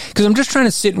this, because I'm just trying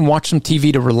to sit and watch some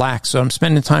TV to relax. So I'm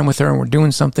spending time with her and we're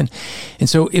doing something. And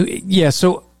so,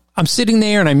 so I'm sitting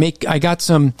there and I got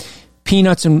some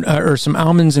peanuts or some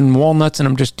almonds and walnuts, and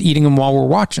I'm just eating them while we're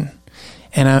watching.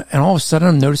 And all of a sudden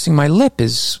I'm noticing my lip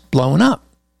is blowing up,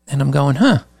 and I'm going,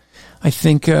 I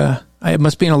think it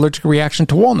must be an allergic reaction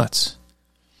to walnuts.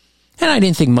 And I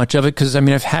didn't think much of it because,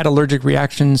 I've had allergic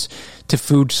reactions to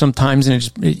food sometimes,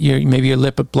 and maybe your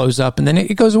lip blows up and then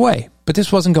it goes away. But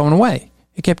this wasn't going away.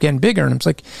 It kept getting bigger, and I was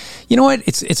like, you know what?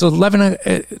 It's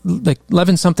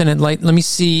 11 something at night. Let me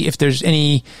see if there's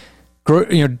any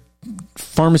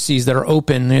pharmacies that are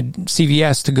open at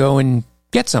CVS to go and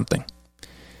get something.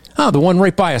 Oh, the one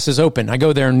right by us is open. I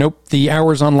go there. Nope, the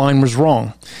hours online was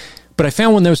wrong. But I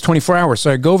found one that was 24 hours.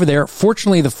 So I go over there.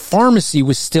 Fortunately, the pharmacy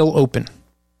was still open.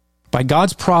 By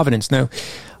God's providence. Now,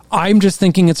 I'm just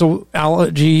thinking it's a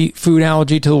food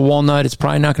allergy to the walnut. It's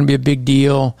probably not going to be a big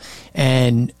deal,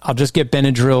 and I'll just get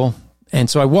Benadryl. And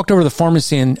so I walked over to the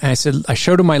pharmacy, and I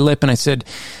showed him my lip, and I said,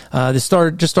 this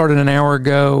just started an hour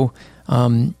ago.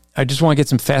 I just want to get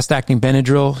some fast-acting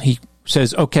Benadryl. He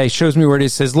says, okay, shows me where it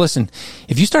is, says, listen,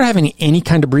 if you start having any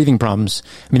kind of breathing problems,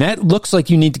 I mean, that looks like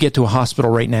you need to get to a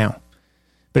hospital right now.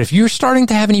 But if you're starting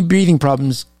to have any breathing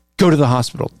problems, go to the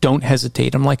hospital. Don't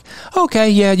hesitate. I'm like, okay,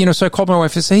 yeah, so I called my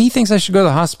wife and said, he thinks I should go to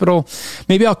the hospital.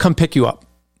 Maybe I'll come pick you up.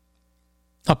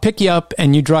 I'll pick you up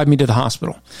and you drive me to the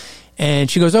hospital.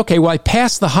 And she goes, okay, well, I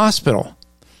passed the hospital.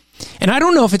 And I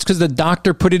don't know if it's because the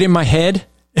doctor put it in my head,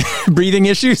 breathing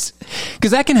issues,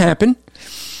 because that can happen.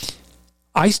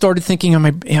 I started thinking, am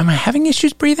I having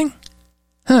issues breathing?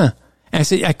 And I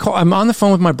said, I'm on the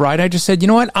phone with my bride. I just said, you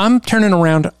know what? I'm turning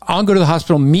around. I'll go to the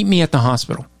hospital. Meet me at the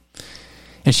hospital.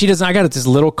 And she doesn't, I got this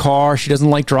little car. She doesn't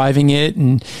like driving it,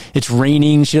 and it's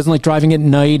raining. She doesn't like driving at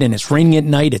night, and it's raining at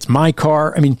night. It's my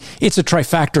car. I mean, it's a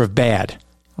trifecta of bad,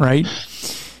 right?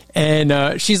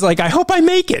 And she's like, I hope I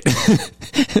make it.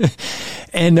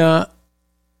 And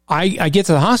I get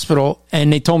to the hospital,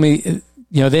 and they told me,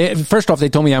 first off, they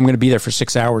told me I'm going to be there for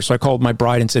 6 hours. So I called my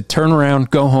bride and said, turn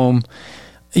around, go home.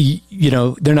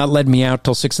 They're not letting me out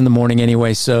till 6 a.m.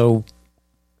 anyway, so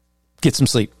get some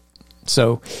sleep.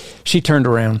 So she turned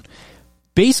around.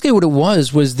 Basically what it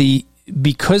was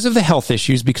because of the health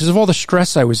issues, because of all the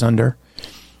stress I was under,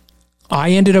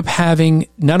 I ended up having,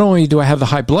 not only do I have the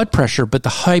high blood pressure, but the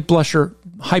high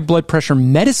blood pressure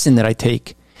medicine that I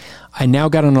take, I now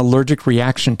got an allergic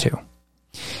reaction to.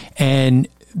 And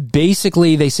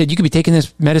basically they said, you could be taking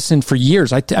this medicine for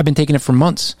years. I've been taking it for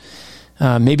months,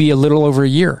 maybe a little over a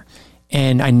year.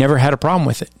 And I never had a problem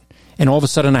with it. And all of a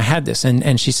sudden I had this.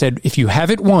 And she said, if you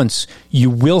have it once, you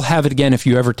will have it again if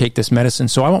you ever take this medicine.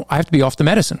 So I have to be off the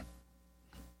medicine.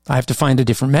 I have to find a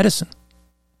different medicine.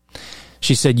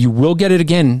 She said, you will get it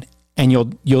again, and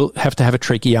you'll have to have a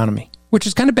tracheotomy, which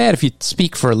is kind of bad if you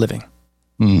speak for a living.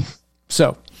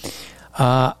 So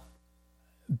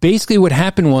basically what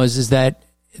happened is that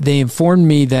they informed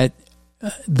me that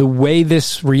the way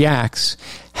this reacts,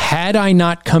 had I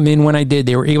not come in when I did,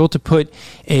 they were able to put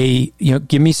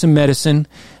give me some medicine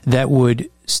that would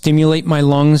stimulate my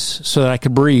lungs so that I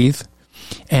could breathe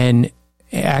and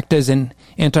act as an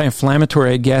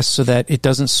anti-inflammatory, I guess, so that it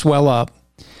doesn't swell up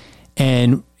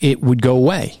and it would go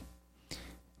away.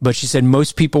 But she said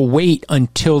most people wait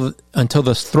until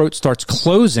the throat starts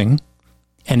closing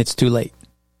and it's too late.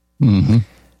 Mm-hmm.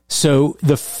 So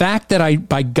the fact that I,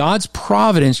 by God's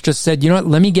providence, just said, you know what,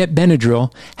 let me get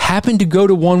Benadryl, happened to go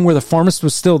to one where the pharmacist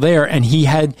was still there, and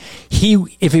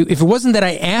if it wasn't that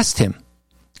I asked him,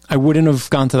 I wouldn't have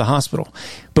gone to the hospital.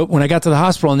 But when I got to the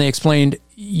hospital and they explained,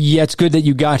 yeah, it's good that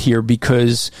you got here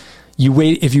because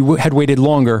if you had waited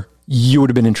longer, you would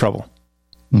have been in trouble.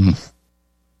 Mm-hmm.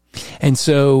 And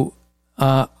so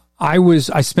I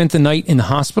spent the night in the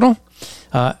hospital,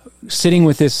 sitting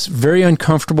with this very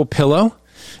uncomfortable pillow.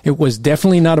 It was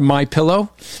definitely not a MyPillow.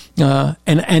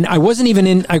 And I wasn't even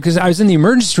in, because I was in the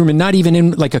emergency room and not even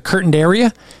in like a curtained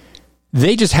area.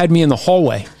 They just had me in the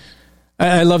hallway.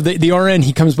 I love the RN.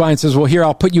 He comes by and says, well, here,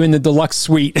 I'll put you in the deluxe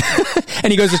suite.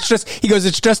 And he goes,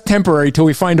 it's just temporary till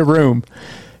we find a room,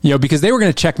 because they were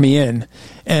going to check me in.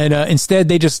 And instead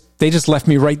they just left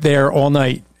me right there all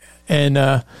night. And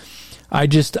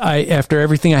after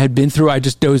everything I had been through, I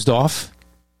just dozed off.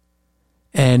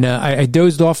 And I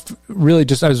dozed off really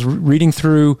I was reading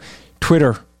through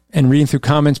Twitter and reading through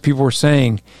comments people were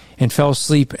saying, and fell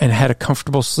asleep and had a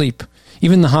comfortable sleep.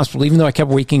 Even in the hospital, even though I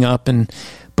kept waking up,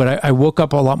 but I woke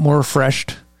up a lot more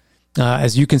refreshed.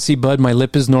 As you can see, Bud, my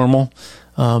lip is normal.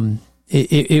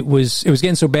 It was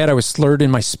getting so bad I was slurred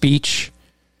in my speech.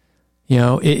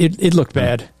 It looked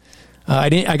bad.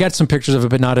 I got some pictures of it,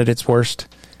 but not at its worst.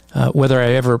 Whether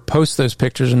I ever post those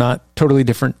pictures or not, totally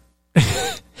different.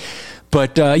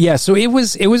 But so it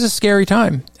was a scary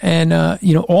time, and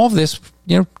all of this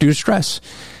due to stress,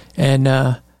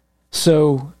 and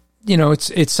so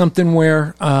it's something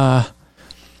where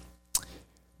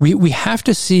we have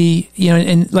to see,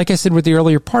 and like I said with the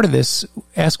earlier part of this,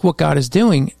 ask what God is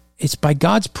doing. It's by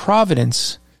God's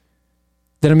providence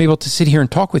that I'm able to sit here and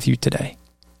talk with you today,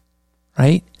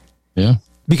 right? Yeah,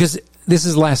 because this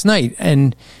is last night,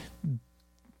 and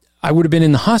I would have been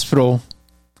in the hospital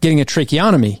getting a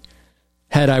tracheotomy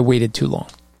had I waited too long.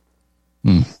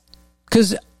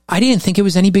 Because I didn't think it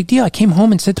was any big deal. I came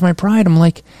home and said to my bride, I'm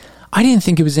like, I didn't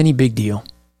think it was any big deal.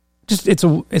 Just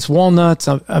it's walnuts.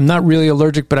 I'm not really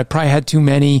allergic, but I probably had too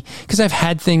many, because I've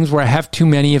had things where I have too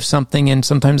many of something, and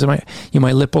sometimes my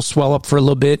lip will swell up for a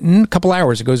little bit, and in a couple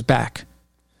hours it goes back.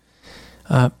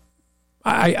 I'm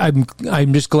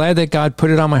just glad that God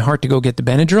put it on my heart to go get the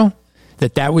Benadryl.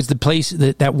 That was the place,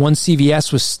 that one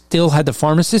CVS still had the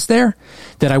pharmacist there,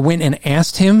 that I went and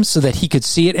asked him so that he could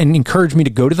see it and encourage me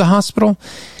to go to the hospital.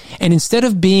 And instead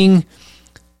of being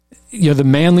the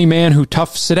manly man who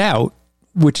toughs it out,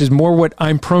 which is more what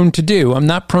I'm prone to do. I'm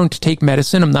not prone to take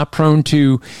medicine. I'm not prone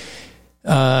to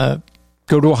go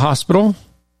to a hospital.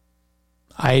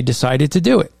 I decided to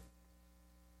do it.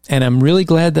 And I'm really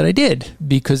glad that I did,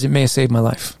 because it may have saved my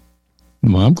life.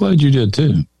 Well, I'm glad you did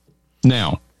too.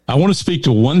 Now, I want to speak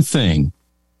to one thing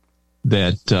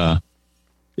that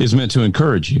is meant to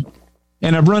encourage you.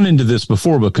 And I've run into this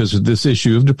before because of this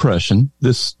issue of depression.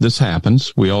 This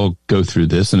happens. We all go through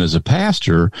this. And as a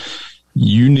pastor,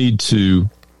 you need to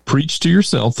preach to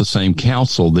yourself the same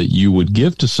counsel that you would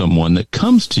give to someone that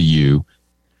comes to you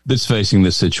that's facing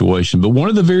this situation. But one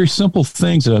of the very simple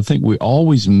things that I think we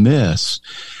always miss,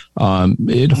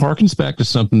 it harkens back to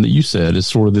something that you said, is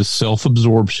sort of this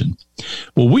self-absorption.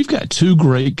 Well, we've got two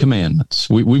great commandments.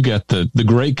 We've got the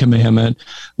great commandment,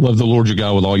 love the Lord your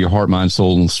God with all your heart, mind,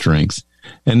 soul, and strength,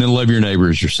 and then love your neighbor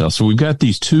as yourself. So we've got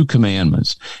these two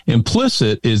commandments.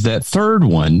 Implicit is that third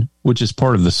one, which is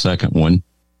part of the second one,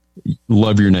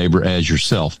 love your neighbor as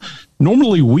yourself.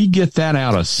 Normally, we get that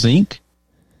out of sync.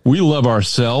 We love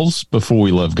ourselves before we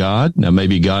love God. Now,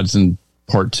 maybe God's in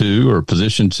part 2 or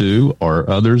position 2 or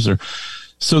others.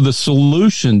 So the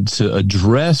solution to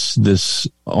address this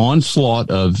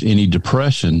onslaught of any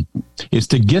depression is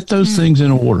to get those things in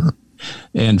order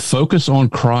and focus on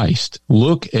Christ.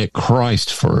 Look at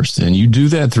Christ first. And you do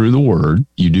that through the Word.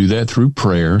 You do that through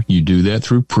prayer. You do that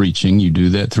through preaching. You do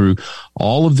that through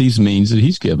all of these means that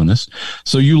He's given us.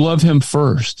 So you love Him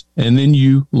first, and then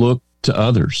you look to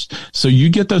others. So you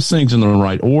get those things in the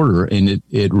right order, and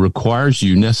it requires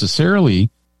you necessarily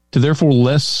to therefore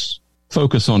less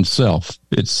focus on self.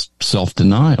 It's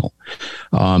self-denial.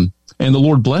 And the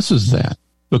Lord blesses that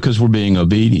because we're being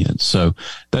obedient. So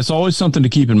that's always something to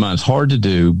keep in mind. It's hard to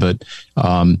do, but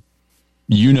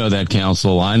you know that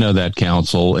counsel, I know that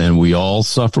counsel, and we all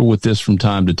suffer with this from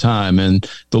time to time, and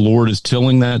the Lord is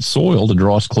tilling that soil to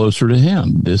draw us closer to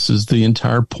Him. This is the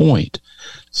entire point.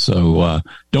 So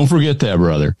don't forget that,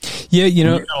 brother. Yeah, you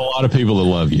know a lot of people that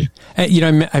love you.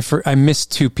 I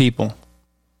missed two people,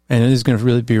 and it is going to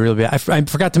really be really bad. I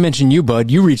forgot to mention you, Bud.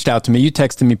 You reached out to me. You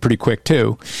texted me pretty quick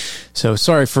too. So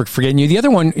sorry for forgetting you. The other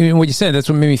one, what you said, that's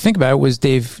what made me think about it, was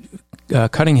Dave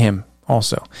Cunningham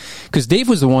also, because Dave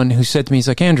was the one who said to me, he's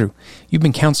like, Andrew, you've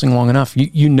been counseling long enough.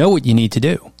 You know what you need to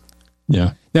do.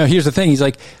 Yeah. Now here's the thing. He's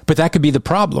like, but that could be the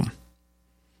problem,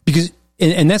 because.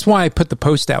 And that's why I put the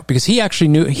post out, because he actually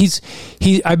knew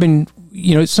I've been,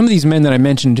 some of these men that I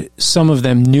mentioned, some of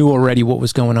them knew already what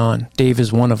was going on. Dave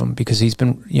is one of them, because he's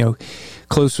been,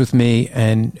 close with me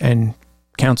and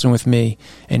counseling with me,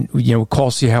 and,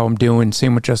 calls to see how I'm doing.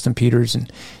 Same with Justin Peters.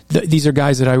 And these are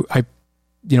guys that I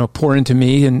pour into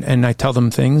me, and I tell them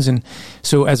things. And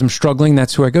so as I'm struggling,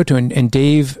 that's who I go to. And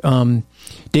Dave,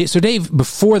 so Dave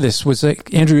before this was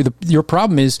like, Andrew, your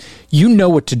problem is, you know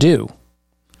what to do,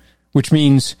 which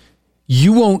means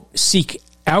you won't seek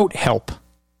out help.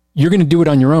 You're going to do it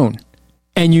on your own.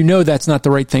 And that's not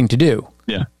the right thing to do.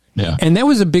 Yeah, yeah. And that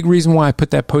was a big reason why I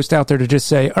put that post out there, to just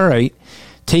say, all right,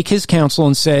 take his counsel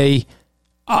and say,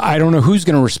 I don't know who's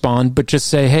going to respond, but just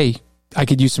say, hey, I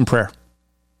could use some prayer.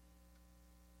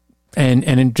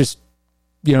 And just,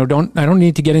 I don't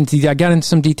need to get into, I got into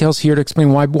some details here to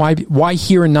explain why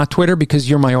here and not Twitter, because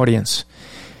you're my audience.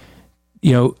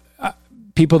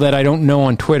 People that I don't know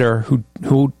on Twitter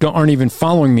who aren't even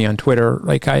following me on Twitter,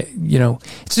 like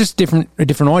it's just a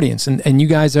different audience. And you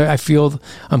guys, I feel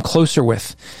I'm closer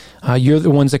with. You're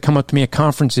the ones that come up to me at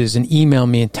conferences and email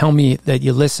me and tell me that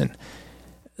you listen.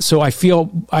 So I feel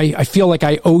like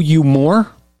I owe you more.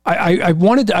 I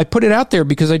put it out there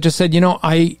because I just said,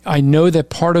 I know that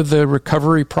part of the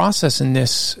recovery process in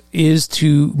this is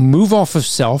to move off of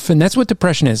self. And that's what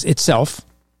depression is. It's self.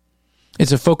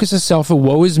 It's a focus of self, a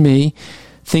woe is me.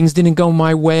 Things didn't go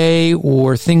my way,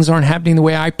 or things aren't happening the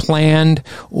way I planned,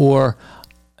 or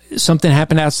something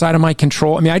happened outside of my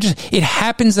control. I mean, it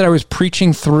happens that I was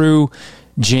preaching through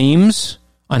James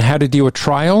on how to deal with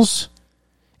trials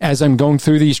as I'm going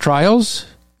through these trials.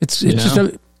 It's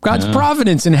just God's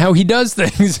providence and how He does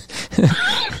things.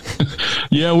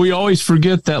 Yeah, we always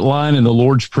forget that line in the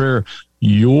Lord's Prayer,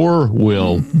 your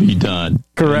will be done.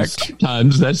 Correct. And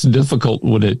sometimes that's difficult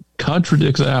when it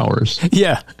contradicts ours.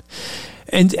 Yeah.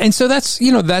 And so that's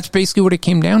basically what it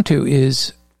came down to,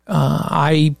 is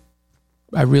I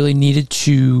really needed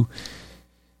to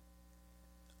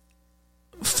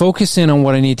focus in on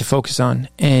what I need to focus on.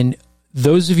 And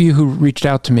those of you who reached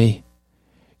out to me,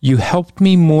 you helped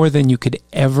me more than you could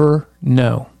ever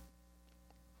know.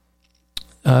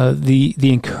 The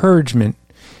encouragement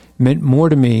meant more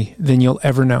to me than you'll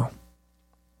ever know.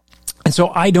 And so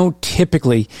I don't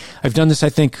typically, I've done this, I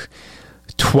think,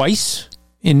 twice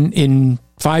in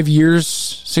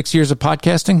 6 years of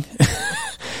podcasting.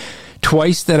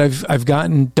 Twice that I've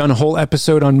done a whole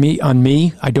episode on me.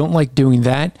 I don't like doing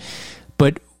that,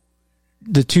 but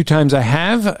the 2 times I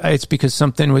have, it's because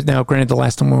something was, now granted the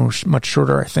last time was much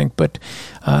shorter, I think, but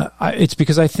it's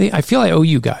because I feel I owe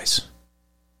you guys.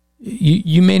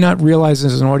 You may not realize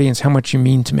as an audience how much you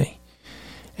mean to me,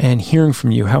 and hearing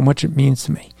from you how much it means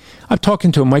to me. I'm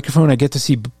talking to a microphone. I get to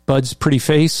see Bud's pretty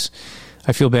face.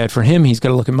 I feel bad for him. He's got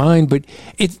to look at mine, but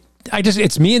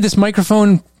it's me and this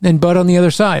microphone and Bud on the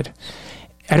other side.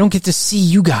 I don't get to see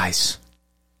you guys,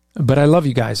 but I love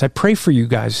you guys. I pray for you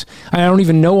guys. I don't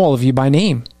even know all of you by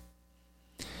name.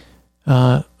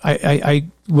 I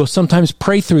will sometimes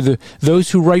pray through those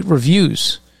who write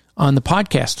reviews on the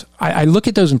podcast. I look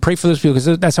at those and pray for those people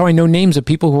because that's how I know names of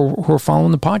people who are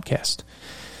following the podcast.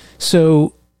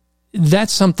 So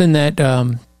that's something that,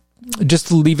 just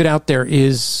to leave it out there,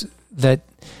 is that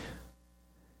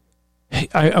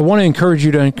I want to encourage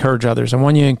you to encourage others. I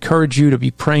want to encourage you to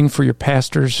be praying for your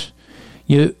pastors.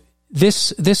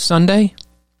 This Sunday,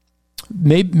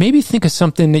 maybe think of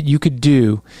something that you could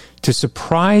do to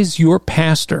surprise your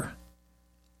pastor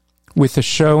with a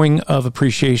showing of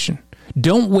appreciation.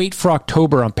 Don't wait for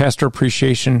October on Pastor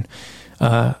Appreciation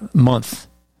Month.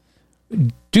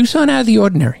 Do something out of the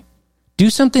ordinary. Do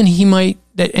something he might,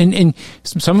 and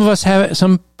some of us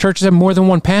some churches have more than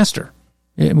one pastor.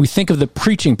 We think of the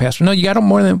preaching pastor. No, you got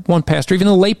more than one pastor. Even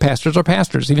the lay pastors are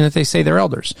pastors, even if they say they're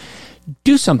elders.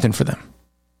 Do something for them.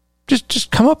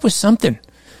 Just come up with something.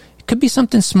 It could be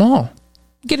something small.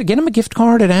 Get them a gift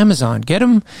card at Amazon. Get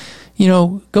them,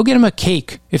 go get them a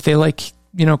cake if they like,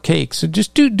 cakes. So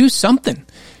just do something.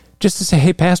 Just to say,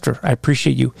 hey, pastor, I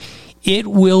appreciate you. It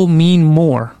will mean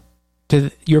more to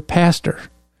your pastor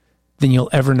than you'll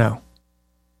ever know.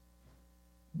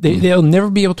 They'll never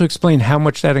be able to explain how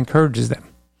much that encourages them.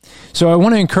 So I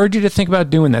want to encourage you to think about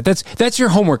doing that. That's your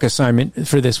homework assignment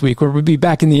for this week, where we'll be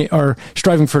back in our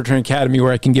Striving for Eternity Academy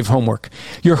where I can give homework.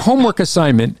 Your homework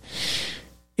assignment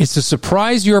is to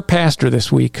surprise your pastor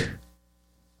this week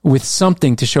with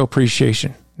something to show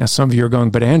appreciation. Now, some of you are going,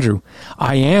 but Andrew,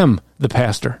 I am the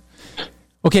pastor.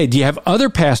 Okay, do you have other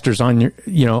pastors on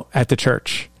your, at the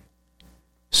church?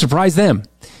 Surprise them.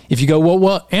 If you go,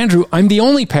 well, Andrew, I'm the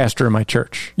only pastor in my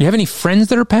church. You have any friends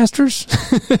that are pastors?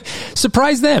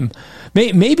 Surprise them.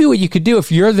 Maybe what you could do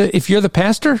if you're the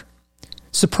pastor,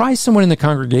 surprise someone in the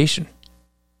congregation.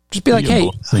 Just be like, hey,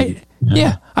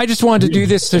 I just wanted to do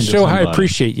this to show how I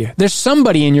appreciate you. There's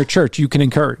somebody in your church you can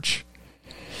encourage,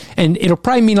 and it'll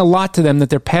probably mean a lot to them that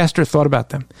their pastor thought about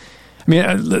them. I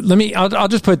mean, I'll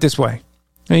just put it this way.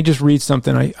 Let me just read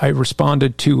something. I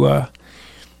responded to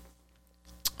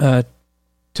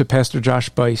Pastor Josh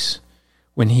Bice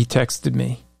when he texted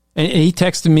me. And he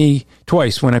texted me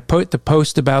twice when I put the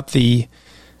post about the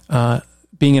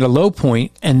being at a low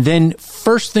point. And then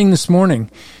first thing this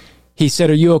morning, he said,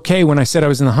 "Are you okay?" when I said I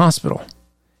was in the hospital.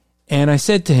 And I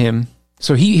said to him,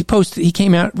 so he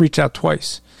came out, reached out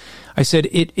twice. I said,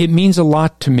 it means a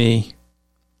lot to me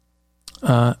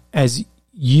as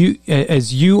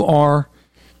you are,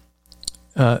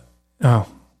 oh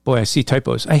boy, I see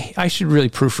typos. I should really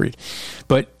proofread.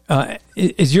 But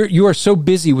as you are so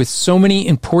busy with so many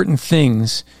important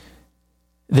things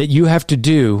that you have to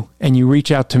do, and you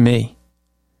reach out to me,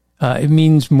 it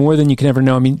means more than you can ever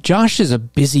know. I mean, Josh is a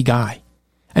busy guy,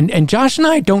 and Josh and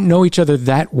I don't know each other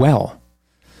that well.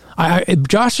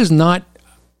 Josh is not.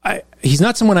 He's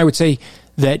not someone I would say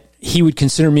that he would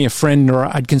consider me a friend, or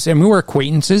I'd consider. I mean, we're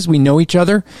acquaintances. We know each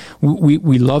other.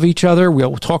 We love each other.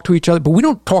 We'll talk to each other, but we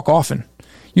don't talk often.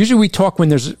 Usually we talk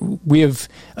when we have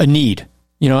a need.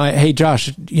 Hey,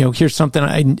 Josh, here's something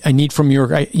I need from you.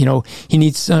 He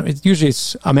needs, usually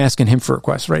I'm asking him for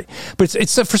requests, right? But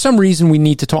it's for some reason we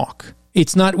need to talk.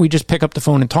 It's not, we just pick up the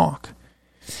phone and talk.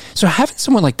 So having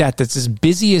someone like that's as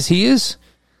busy as he is,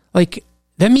 like,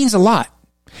 that means a lot.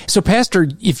 So pastor,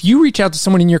 if you reach out to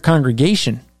someone in your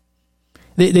congregation,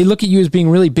 they look at you as being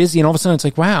really busy, and all of a sudden it's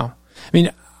like, wow. I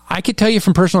mean, I could tell you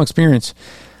from personal experience,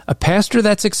 a pastor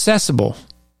that's accessible,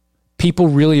 people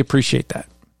really appreciate that.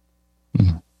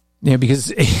 Mm-hmm. Yeah,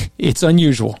 because it's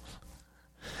unusual.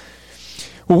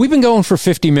 Well, we've been going for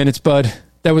 50 minutes, Bud.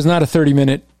 That was not a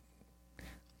 30-minute.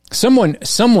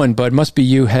 Someone, Bud, must be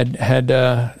you, had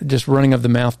just running of the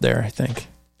mouth there, I think.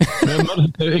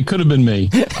 It could have been me.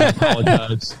 I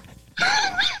apologize.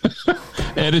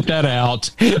 Edit that out.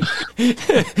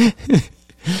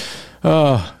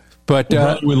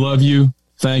 But we love you.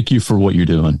 Thank you for what you're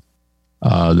doing.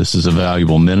 This is a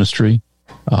valuable ministry.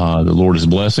 The Lord is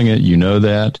blessing it. You know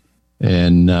that.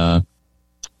 And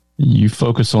you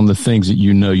focus on the things that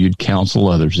you'd counsel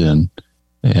others in.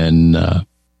 And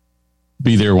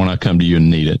be there when I come to you and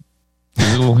need it.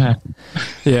 It'll happen.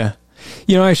 Yeah.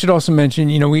 I should also mention,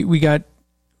 we got,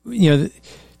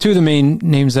 two of the main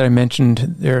names that I mentioned,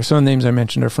 there are some names I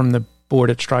mentioned are from the board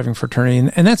at Striving for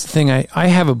Eternity. And that's the thing. I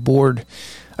have a board.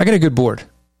 I got a good board.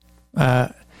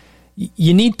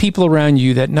 You need people around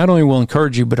you that not only will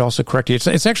encourage you, but also correct you.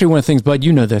 It's actually one of the things, Bud,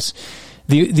 you know this.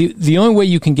 The only way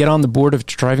you can get on the board of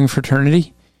Striving for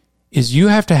Eternity is you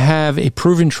have to have a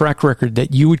proven track record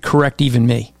that you would correct even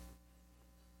me.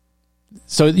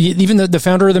 So even the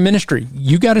founder of the ministry,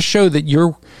 you got to show that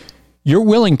you're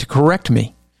willing to correct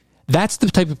me. That's the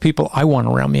type of people I want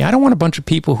around me. I don't want a bunch of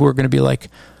people who are going to be like,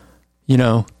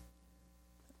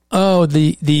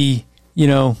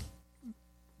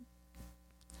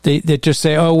 they just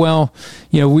say, oh, well,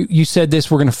 you said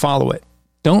this, we're going to follow it.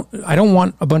 I don't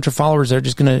want a bunch of followers that are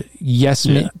just going to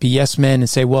be yes men and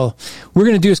say, well, we're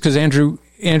going to do this because Andrew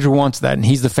wants that and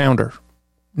he's the founder.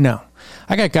 No,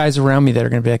 I got guys around me that are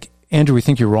going to be like, Andrew, we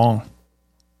think you're wrong.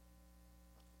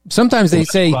 Sometimes they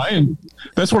say,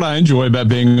 that's what I enjoy about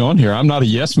being on here. I'm not a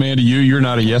yes man to you. You're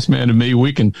not a yes man to me.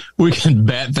 We can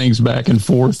bat things back and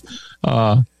forth.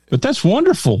 But that's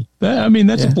wonderful.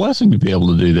 That's a blessing to be able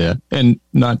to do that and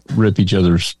not rip each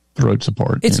other's throats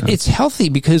apart. It's healthy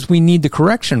because we need the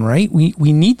correction, right? We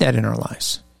need that in our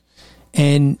lives.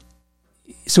 And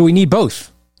so we need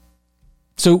both.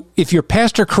 So if your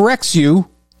pastor corrects you,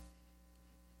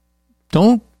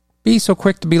 don't be so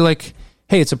quick to be like,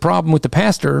 hey, it's a problem with the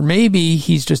pastor. Maybe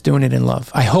he's just doing it in love.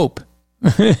 I hope.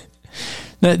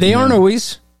 They aren't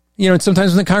always, and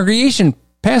sometimes when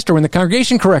the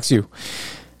congregation corrects you.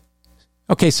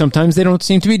 Okay, sometimes they don't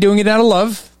seem to be doing it out of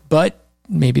love, but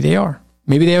maybe they are.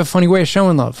 Maybe they have a funny way of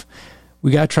showing love.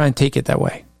 We got to try and take it that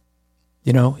way.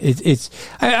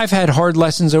 I've had hard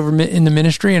lessons over in the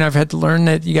ministry, and I've had to learn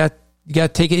that you got to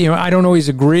take it. I don't always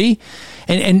agree.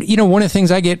 And one of the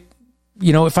things I get,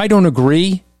 if I don't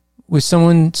agree with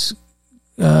someone's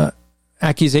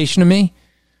accusation of me,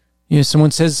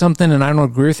 someone says something and I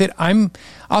don't agree with it,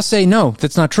 I'll say, no,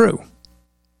 that's not true.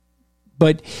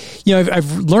 But,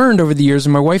 I've learned over the years,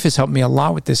 and my wife has helped me a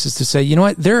lot with this, is to say, a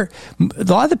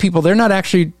lot of the people, they're not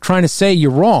actually trying to say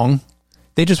you're wrong.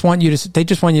 They just want you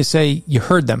to say you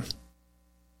heard them.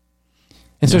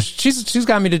 And so she's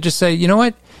got me to just say,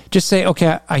 just say,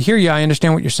 okay, I hear you. I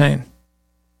understand what you're saying.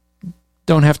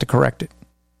 Don't have to correct it.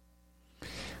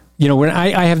 When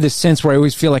I have this sense where I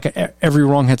always feel like every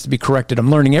wrong has to be corrected. I'm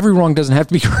learning every wrong doesn't have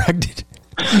to be corrected.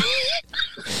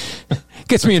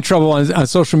 Gets me in trouble on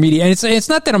social media. And it's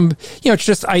not that I'm, it's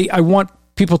just I want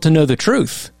people to know the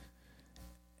truth.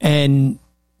 And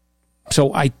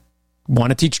so I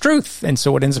want to teach truth. And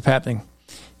so what ends up happening,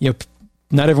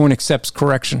 not everyone accepts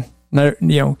correction.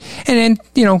 And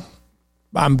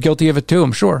I'm guilty of it too,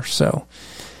 I'm sure. So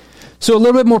a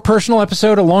little bit more personal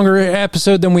episode, a longer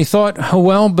episode than we thought. Oh,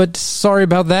 well, but sorry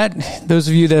about that. Those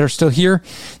of you that are still here.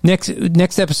 Next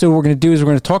episode we're going to do is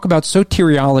we're going to talk about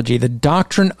soteriology, the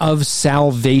doctrine of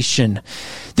salvation.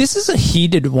 This is a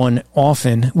heated one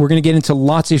often. We're going to get into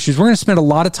lots of issues. We're going to spend a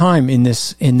lot of time in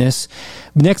this.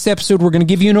 Next episode, we're going to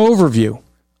give you an overview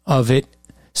of it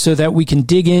so that we can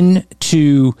dig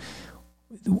into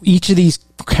each of these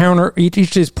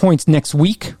points next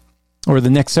week, or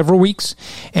the next several weeks.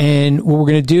 And what we're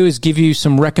going to do is give you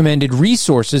some recommended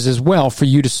resources as well for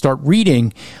you to start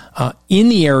reading in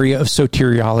the area of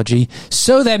soteriology,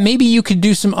 so that maybe you can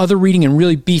do some other reading and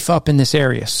really beef up in this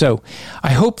area. So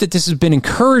I hope that this has been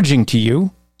encouraging to you.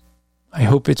 I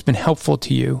hope it's been helpful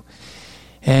to you.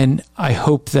 And I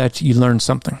hope that you learned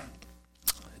something.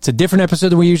 It's a different episode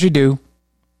than we usually do,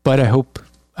 but I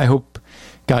hope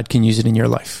God can use it in your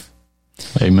life.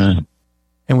 Amen.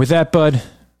 And with that, Bud,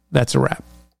 that's a wrap.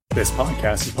 This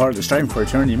podcast is part of the Striving for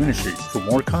Eternity ministry. For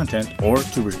more content or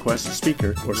to request a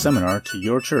speaker or seminar to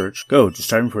your church, go to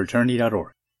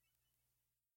strivingforeternity.org.